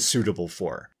that is suitable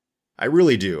for. I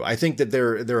really do. I think that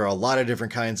there are a lot of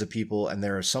different kinds of people, and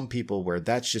there are some people where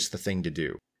that's just the thing to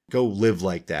do. Go live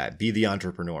like that. Be the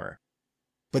entrepreneur.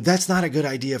 But that's not a good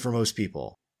idea for most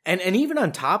people. And even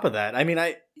on top of that, I mean,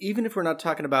 even if we're not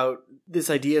talking about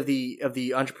this idea of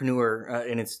the entrepreneur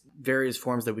in its various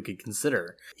forms that we could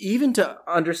consider, even to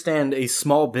understand a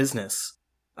small business,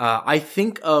 I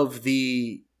think of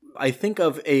a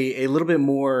little bit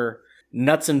more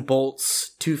nuts and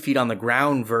bolts, 2 feet on the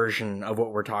ground version of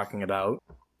what we're talking about,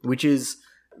 which is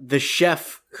the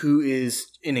chef who is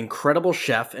an incredible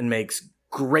chef and makes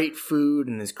great food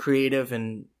and is creative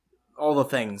and all the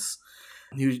things,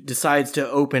 who decides to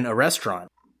open a restaurant,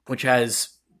 which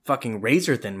has fucking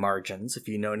razor thin margins, if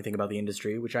you know anything about the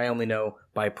industry, which I only know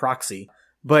by proxy.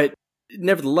 But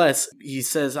nevertheless, he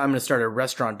says, I'm going to start a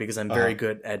restaurant because I'm very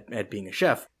good at being a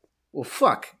chef. Well,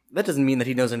 fuck. That doesn't mean that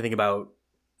he knows anything about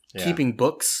keeping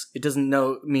books. It doesn't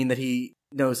mean that he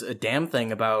knows a damn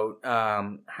thing about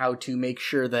how to make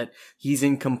sure that he's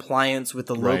in compliance with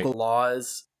the local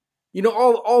laws. You know,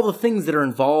 all the things that are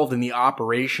involved in the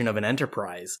operation of an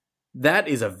enterprise. That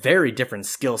is a very different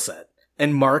skill set.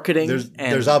 And marketing.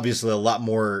 There's obviously a lot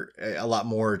more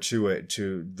to it,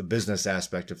 to the business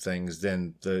aspect of things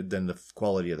than the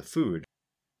quality of the food.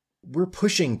 We're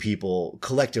pushing people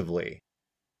collectively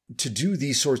to do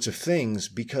these sorts of things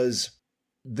because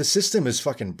the system is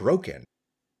fucking broken.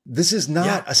 This is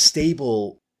not a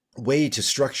stable way to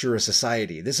structure a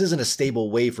society. This isn't a stable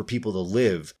way for people to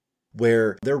live,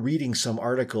 where they're reading some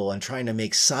article and trying to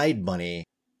make side money,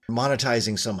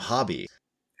 monetizing some hobby.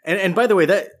 And by the way,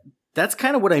 that's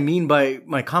kind of what I mean by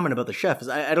my comment about the chef. Is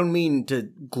I don't mean to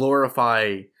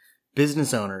glorify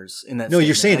business owners in that. No, statement.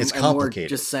 you're saying it's I'm more complicated.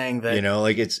 just saying that, you know,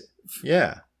 like it's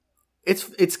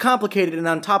complicated, and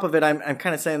on top of it, I'm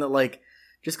kind of saying that, like,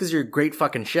 just because you're a great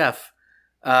fucking chef,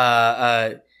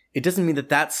 it doesn't mean that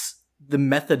that's the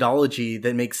methodology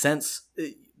that makes sense.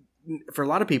 For a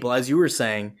lot of people, as you were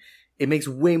saying, it makes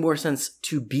way more sense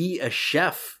to be a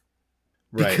chef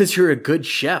because you're a good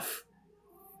chef.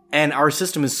 And our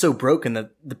system is so broken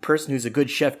that the person who's a good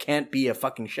chef can't be a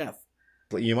fucking chef.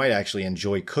 But you might actually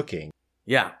enjoy cooking.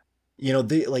 Yeah. You know,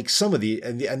 like some of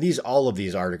all of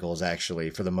these articles actually,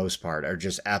 for the most part, are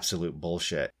just absolute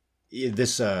bullshit.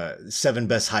 This 7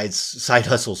 best side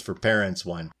hustles for parents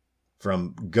one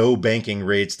from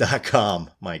GoBankingRates.com.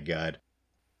 My God.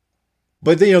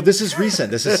 But, you know, this is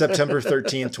recent. This is September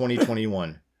 13th,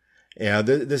 2021. Yeah,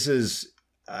 this is,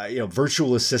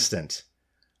 virtual assistant,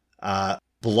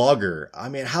 blogger. I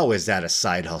mean, how is that a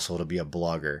side hustle to be a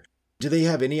blogger? Do they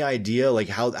have any idea, like,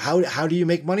 how do you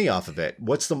make money off of it?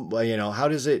 What's the, how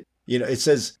does it, it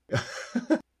says,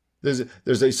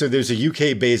 there's a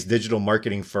UK-based digital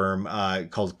marketing firm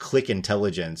called Click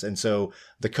Intelligence. And so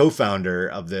the co-founder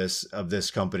of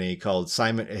this company called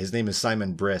Simon, his name is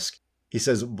Simon Brisk. He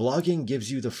says, blogging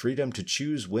gives you the freedom to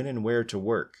choose when and where to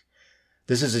work.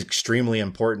 This is extremely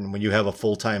important when you have a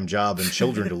full-time job and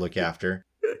children to look after.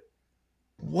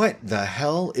 What the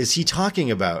hell is he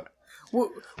talking about?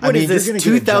 What is this,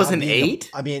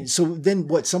 2008? I mean, so then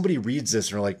what, somebody reads this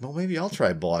and are like, well, maybe I'll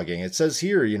try blogging. It says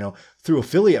here, through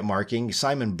affiliate marketing,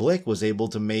 Simon Blick was able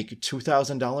to make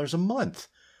 $2,000 a month.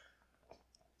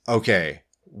 Okay,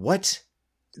 what?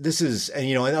 This is,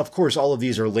 and of course, all of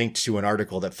these are linked to an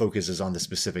article that focuses on the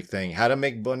specific thing. How to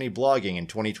make money blogging in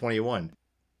 2021.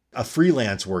 A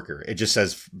freelance worker. It just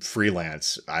says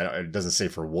freelance. It doesn't say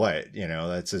for what,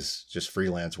 that's just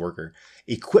freelance worker.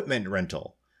 Equipment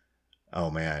rental. Oh,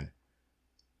 man.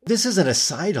 This isn't a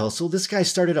side hustle. This guy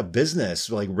started a business,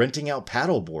 like renting out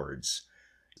paddle boards.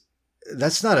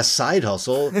 That's not a side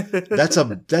hustle. That's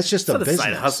just a business.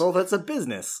 Side hustle. That's a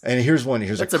business. And here's one.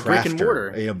 Here's that's a crafter. Brick and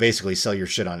mortar. Basically sell your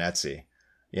shit on Etsy.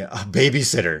 Yeah, a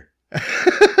babysitter.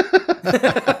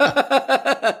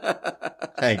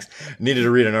 Thanks. Needed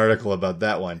to read an article about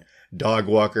that one. Dog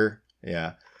walker.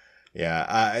 Yeah.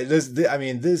 This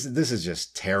is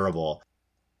just terrible.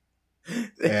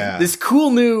 Yeah. This cool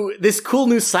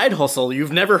new side hustle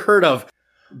you've never heard of.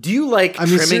 Do you like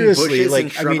trimming bushes and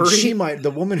shrubbery?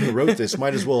 The woman who wrote this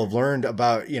might as well have learned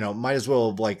about, might as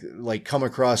well have like come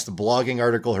across the blogging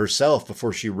article herself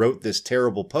before she wrote this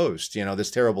terrible post,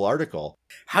 this terrible article.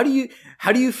 How do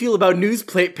you feel about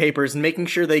newspapers and making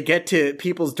sure they get to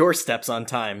people's doorsteps on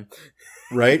time?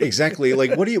 Right, exactly.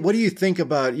 Like, what do you think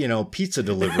about, pizza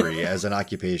delivery as an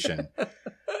occupation?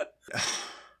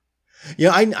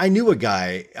 I knew a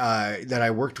guy that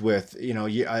I worked with,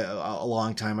 a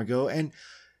long time ago, and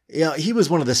he was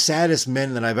one of the saddest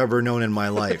men that I've ever known in my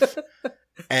life.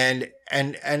 and I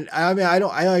mean, I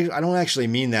don't actually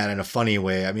mean that in a funny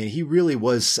way. I mean, he really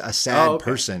was a sad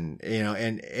person,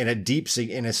 and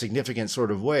in a significant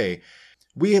sort of way.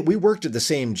 We worked at the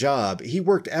same job. He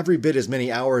worked every bit as many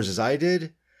hours as I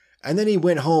did. And then he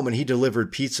went home and he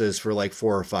delivered pizzas for like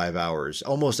 4 or 5 hours,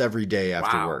 almost every day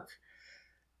after work.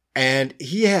 And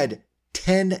he had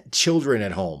 10 children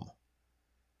at home.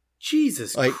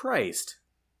 Jesus Christ.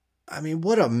 I mean,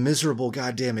 what a miserable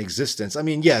goddamn existence. I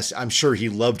mean, yes, I'm sure he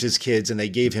loved his kids and they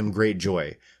gave him great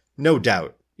joy. No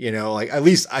doubt. At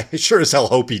least I sure as hell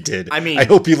hope he did. I mean, I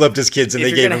hope he loved his kids and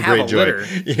they gave him great joy. Litter,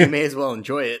 you may as well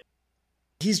enjoy it.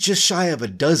 He's just shy of a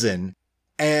dozen.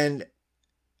 And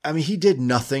I mean, he did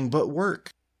nothing but work.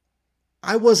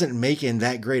 I wasn't making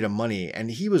that great of money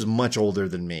and he was much older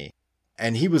than me.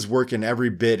 And he was working every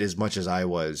bit as much as I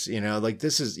was,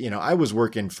 I was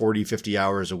working 40, 50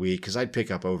 hours a week because I'd pick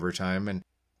up overtime, and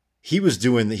he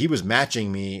was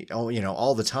matching me,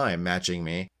 all the time matching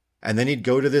me. And then he'd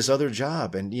go to this other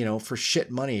job and, for shit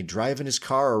money, driving his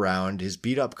car around, his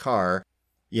beat up car,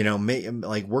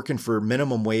 working for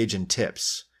minimum wage and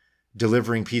tips,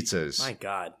 delivering pizzas. My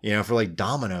God. For like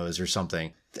Domino's or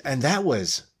something. And that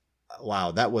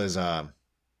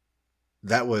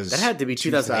had to be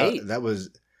 2008. That was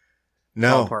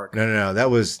no. That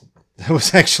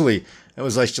was actually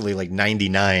like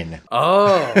 99.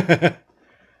 Oh.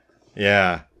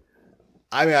 Yeah.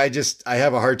 I mean, I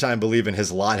have a hard time believing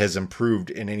his lot has improved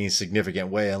in any significant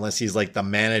way, unless he's like the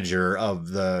manager of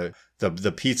the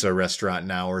pizza restaurant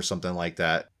now or something like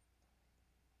that.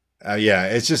 Yeah,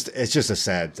 it's just a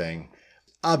sad thing.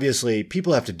 Obviously,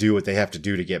 people have to do what they have to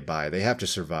do to get by. They have to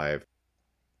survive.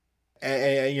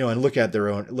 And look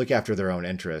after their own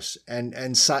interests, and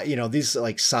these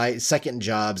like second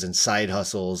jobs and side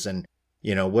hustles and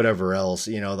whatever else,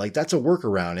 that's a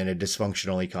workaround in a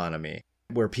dysfunctional economy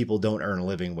where people don't earn a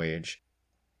living wage.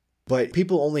 But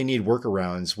people only need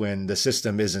workarounds when the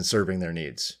system isn't serving their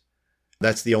needs.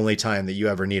 That's the only time that you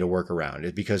ever need a workaround,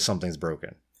 is because something's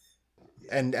broken.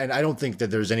 And I don't think that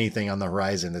there's anything on the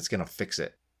horizon that's going to fix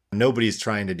it. Nobody's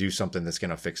trying to do something that's going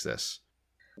to fix this.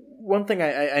 One thing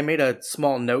I made a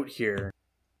small note here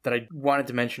that I wanted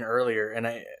to mention earlier, and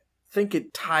think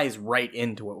it ties right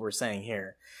into what we're saying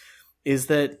here, is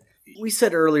that we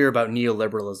said earlier about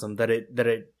neoliberalism that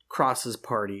it crosses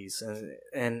parties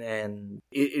and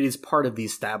it is part of the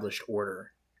established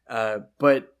order.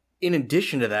 But in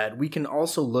addition to that, we can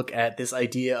also look at this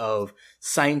idea of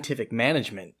scientific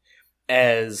management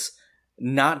as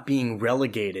not being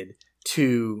relegated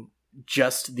to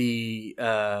just the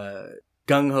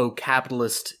gung-ho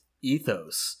capitalist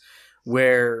ethos,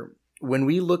 where when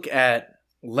we look at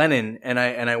Lenin, and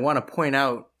I want to point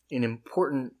out an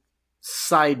important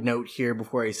side note here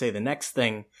before I say the next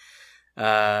thing,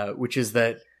 which is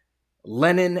that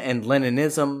Lenin and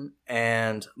Leninism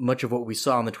and much of what we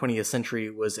saw in the 20th century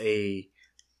was a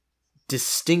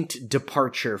distinct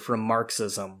departure from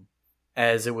Marxism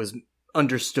as it was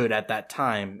understood at that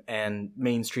time, and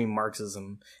mainstream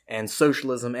Marxism and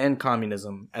socialism and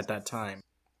communism at that time.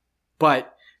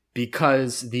 But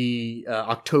because the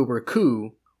October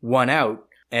coup won out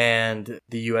and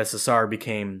the USSR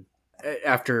became,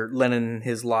 after Lenin and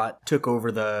his lot took over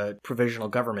the provisional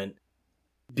government,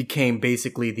 became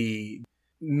basically the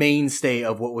mainstay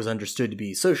of what was understood to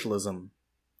be socialism,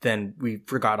 then we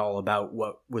forgot all about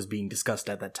what was being discussed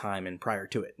at that time and prior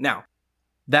to it. Now,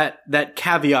 that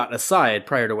caveat aside,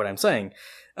 prior to what I'm saying,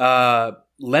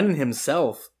 Lenin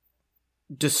himself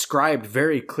described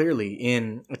very clearly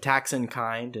in Attacks in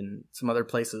Kind and some other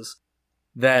places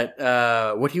that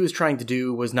what he was trying to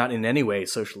do was not in any way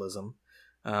socialism,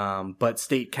 but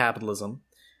state capitalism,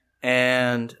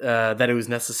 and that it was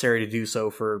necessary to do so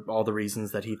for all the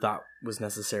reasons that he thought was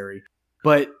necessary.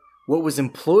 But what was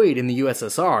employed in the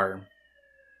USSR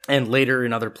and later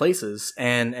in other places,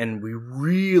 and we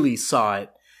really saw it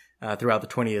throughout the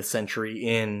 20th century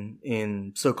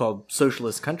in so-called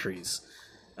socialist countries,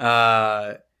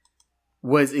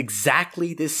 was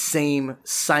exactly this same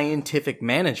scientific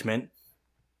management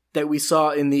that we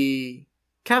saw in the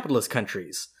capitalist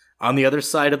countries on the other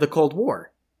side of the Cold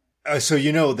War. So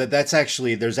there's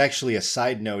actually a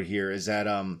side note here, is that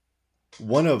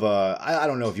one of I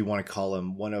don't know if you want to call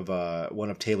him one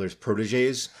of Taylor's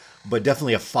proteges, but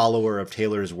definitely a follower of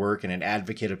Taylor's work and an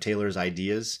advocate of Taylor's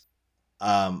ideas,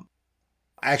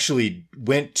 actually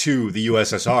went to the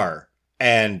USSR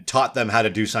and taught them how to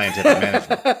do scientific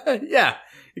management. Yeah,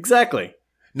 exactly.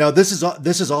 Now this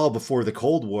is all before the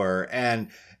Cold War, and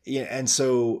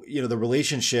so the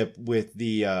relationship with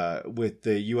the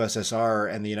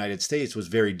USSR and the United States was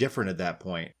very different at that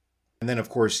point. And then of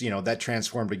course that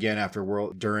transformed again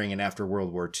during and after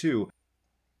World War II.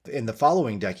 In the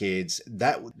following decades,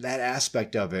 that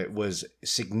aspect of it was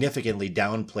significantly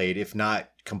downplayed, if not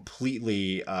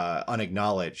completely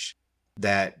unacknowledged.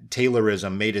 That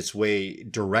Taylorism made its way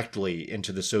directly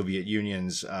into the Soviet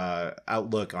Union's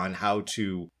outlook on how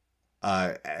to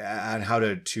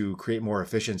create more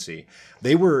efficiency.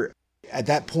 They were at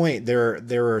that point.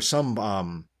 There are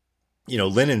some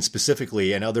Lenin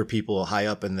specifically and other people high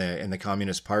up in the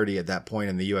Communist Party at that point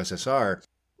in the USSR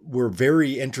were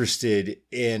very interested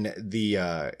in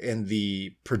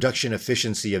the production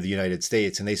efficiency of the United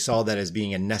States, and they saw that as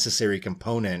being a necessary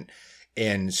component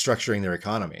in structuring their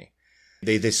economy.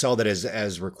 They saw that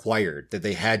as required, that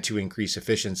they had to increase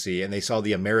efficiency, and they saw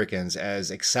the Americans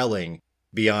as excelling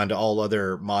beyond all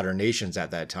other modern nations at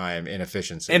that time in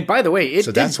efficiency. And by the way,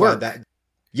 it did work.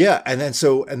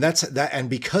 And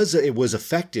because it was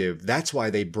effective, that's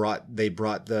why they brought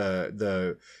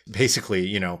the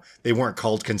basically, they weren't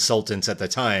called consultants at the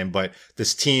time, but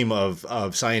this team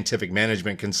of scientific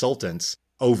management consultants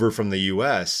over from the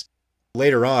US.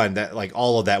 Later on, that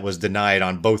all of that was denied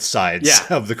on both sides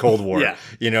of the Cold War. Yeah.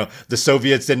 The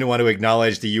Soviets didn't want to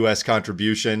acknowledge the US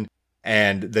contribution,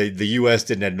 and the US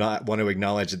did not want to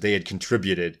acknowledge that they had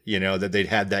contributed, that they'd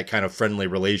had that kind of friendly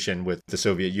relation with the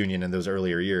Soviet Union in those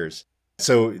earlier years.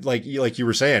 So like you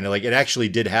were saying, it actually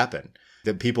did happen,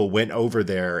 that people went over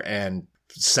there and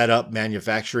set up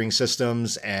manufacturing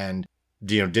systems and,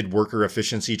 did worker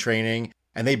efficiency training.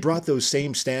 And they brought those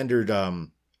same standard,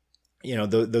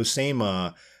 those same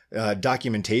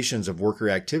documentations of worker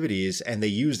activities, and they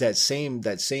used that same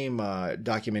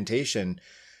documentation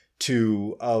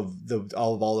of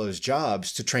all those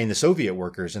jobs to train the Soviet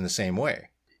workers in the same way.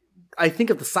 I think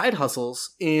of the side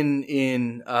hustles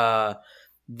in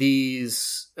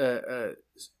these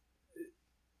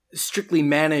strictly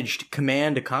managed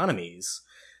command economies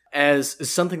as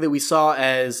something that we saw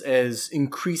as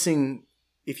increasing,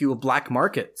 if you will, black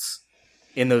markets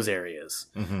in those areas,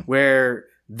 where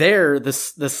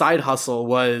the side hustle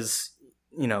was,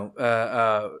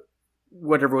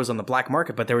 whatever was on the black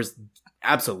market, but there was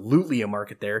absolutely a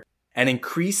market there, and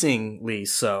increasingly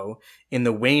so in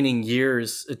the waning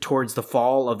years towards the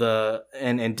fall of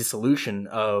and dissolution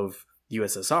of the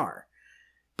USSR.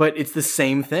 But it's the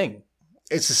same thing.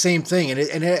 It's the same thing, and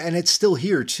it's still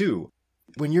here too.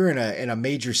 When you're in a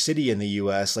major city in the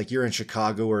U.S., like you're in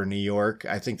Chicago or New York,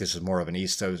 I think this is more of an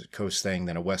East Coast thing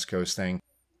than a West Coast thing.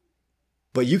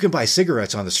 But you can buy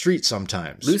cigarettes on the street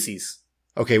sometimes. Lucy's.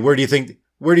 Okay, where do you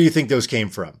think those came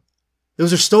from?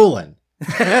 Those are stolen.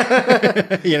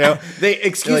 You know,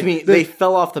 they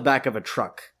fell off the back of a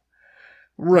truck.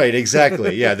 Right,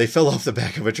 exactly. Yeah, they fell off the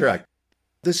back of a truck.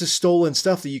 This is stolen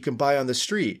stuff that you can buy on the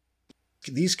street.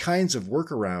 These kinds of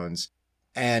workarounds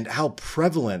and how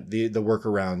prevalent the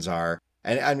workarounds are.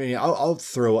 And I mean, I'll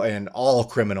throw in all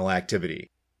criminal activity,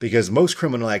 because most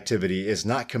criminal activity is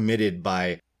not committed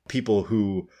by people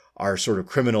who are sort of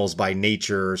criminals by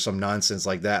nature or some nonsense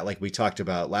like that, like we talked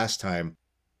about last time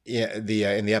in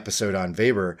the episode on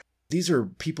Weber. These are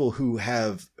people who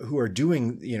are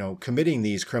doing, committing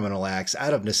these criminal acts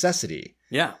out of necessity.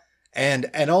 Yeah.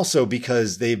 And also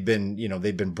because they've been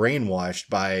brainwashed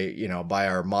by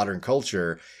our modern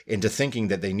culture into thinking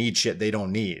that they need shit they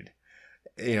don't need.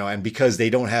 And because they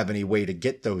don't have any way to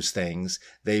get those things,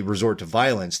 they resort to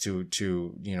violence to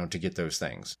get those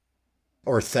things.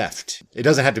 Or theft. It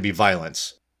doesn't have to be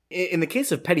violence. In the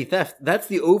case of petty theft, that's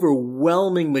the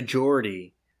overwhelming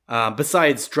majority,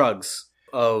 besides drugs,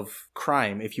 of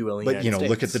crime, if you will. But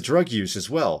look at the drug use as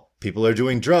well. People are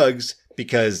doing drugs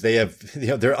because they have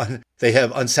they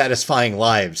have unsatisfying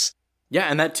lives. Yeah,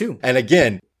 and that too. And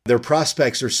again, their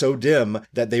prospects are so dim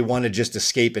that they want to just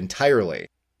escape entirely.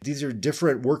 These are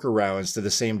different workarounds to the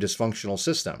same dysfunctional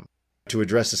system to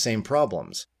address the same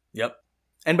problems. Yep.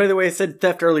 And by the way, I said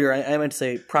theft earlier. I meant to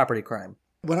say property crime.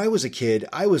 When I was a kid,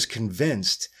 I was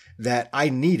convinced that I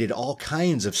needed all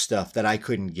kinds of stuff that I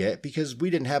couldn't get because we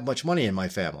didn't have much money in my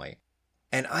family.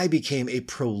 And I became a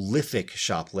prolific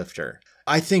shoplifter.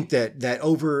 I think that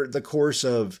over the course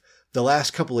of the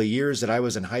last couple of years that I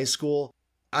was in high school,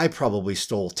 I probably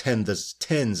stole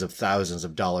tens of thousands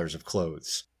of dollars of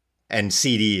clothes and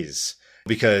CDs,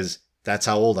 because that's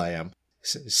how old I am.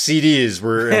 CDs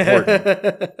were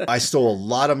important. I stole a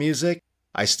lot of music.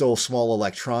 I stole small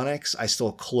electronics. I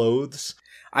stole clothes.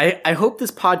 I hope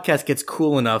this podcast gets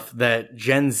cool enough that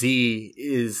Gen Z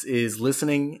is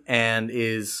listening and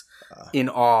is in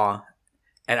awe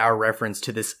at our reference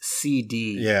to this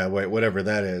CD. Yeah, whatever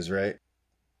that is, right?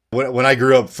 When I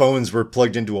grew up, phones were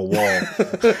plugged into a wall.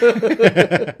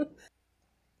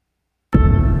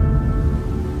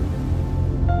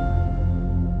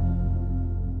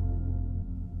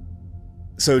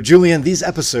 So, Julian, these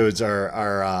episodes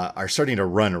are starting to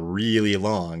run really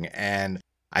long, and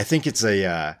I think it's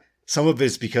some of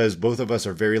it's because both of us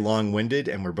are very long-winded,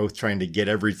 and we're both trying to get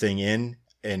everything in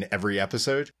every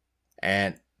episode,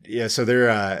 and yeah, so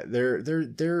they're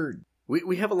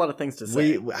we have a lot of things to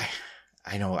say.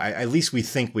 I know. At least we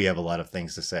think we have a lot of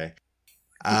things to say.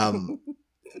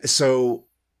 So,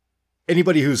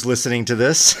 anybody who's listening to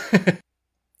this,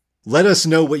 let us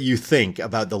know what you think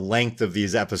about the length of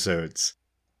these episodes.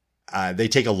 They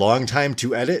take a long time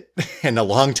to edit and a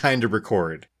long time to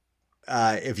record.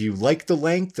 If you like the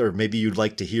length, or maybe you'd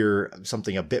like to hear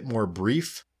something a bit more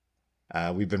brief,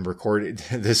 we've been recording.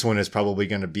 This one is probably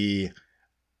going to be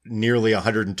nearly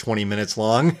 120 minutes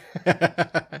long.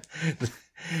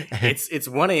 It's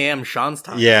 1 a.m. Sean's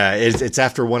time. Yeah, it's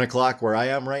after 1 o'clock where I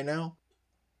am right now.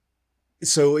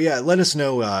 So yeah, let us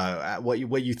know what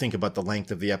you think about the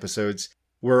length of the episodes.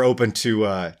 We're open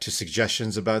to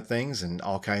suggestions about things and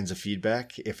all kinds of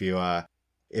feedback. If you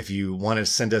want to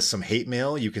send us some hate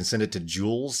mail, you can send it to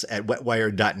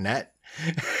jules@wetwire.net.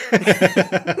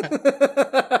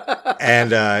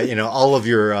 And all of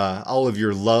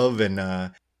your love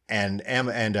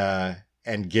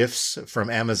and gifts from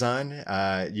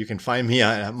Amazon. You can find me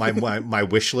on my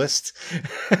wish list.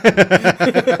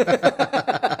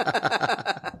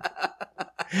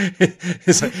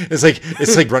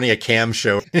 It's like running a cam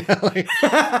show.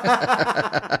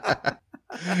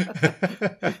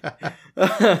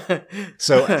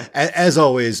 So, as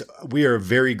always, we are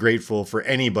very grateful for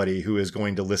anybody who is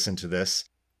going to listen to this,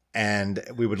 and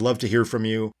we would love to hear from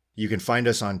you. You can find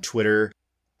us on Twitter.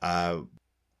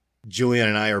 Julian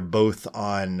and I are both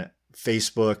on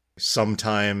Facebook.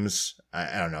 Sometimes,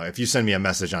 I don't know, if you send me a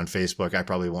message on Facebook, I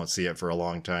probably won't see it for a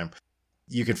long time.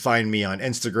 You can find me on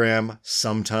Instagram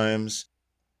sometimes.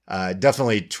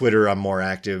 Definitely Twitter, I'm more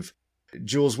active.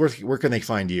 Jules, where can they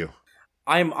find you?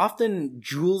 I'm often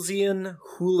Julesian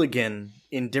Hooligan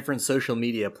in different social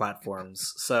media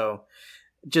platforms. So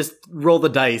just roll the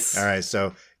dice. All right.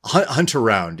 So hunt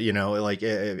around, like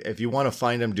if you want to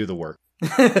find them, do the work.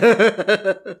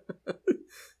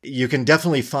 You can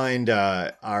definitely find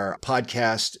our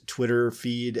podcast Twitter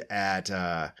feed at...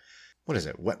 What is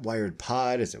it? Wet Wired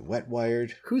Pod? Is it Wet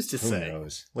Wired? Who's to Who say?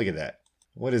 knows? Look at that.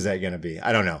 What is that going to be?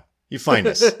 I don't know. You find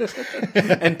us.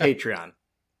 And Patreon.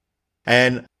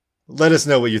 And let us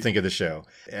know what you think of the show.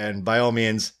 And by all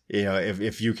means,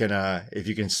 if you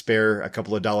can spare a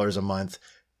couple of dollars a month,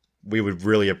 we would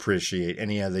really appreciate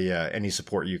any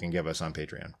support you can give us on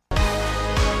Patreon.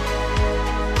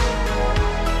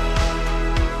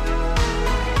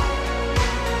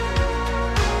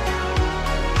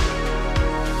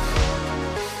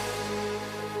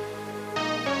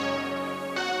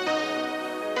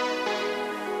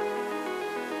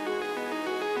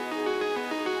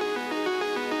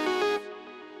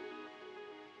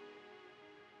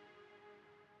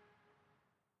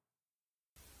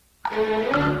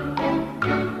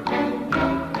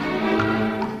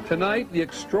 Tonight, the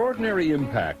extraordinary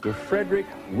impact of Frederick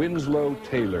Winslow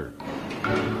Taylor.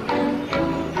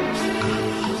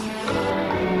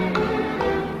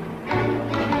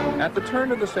 At the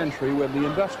turn of the century, when the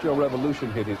Industrial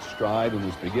Revolution hit its stride and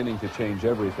was beginning to change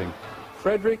everything,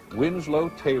 Frederick Winslow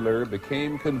Taylor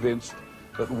became convinced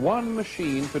that one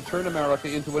machine could turn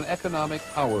America into an economic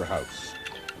powerhouse,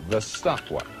 the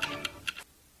stopwatch.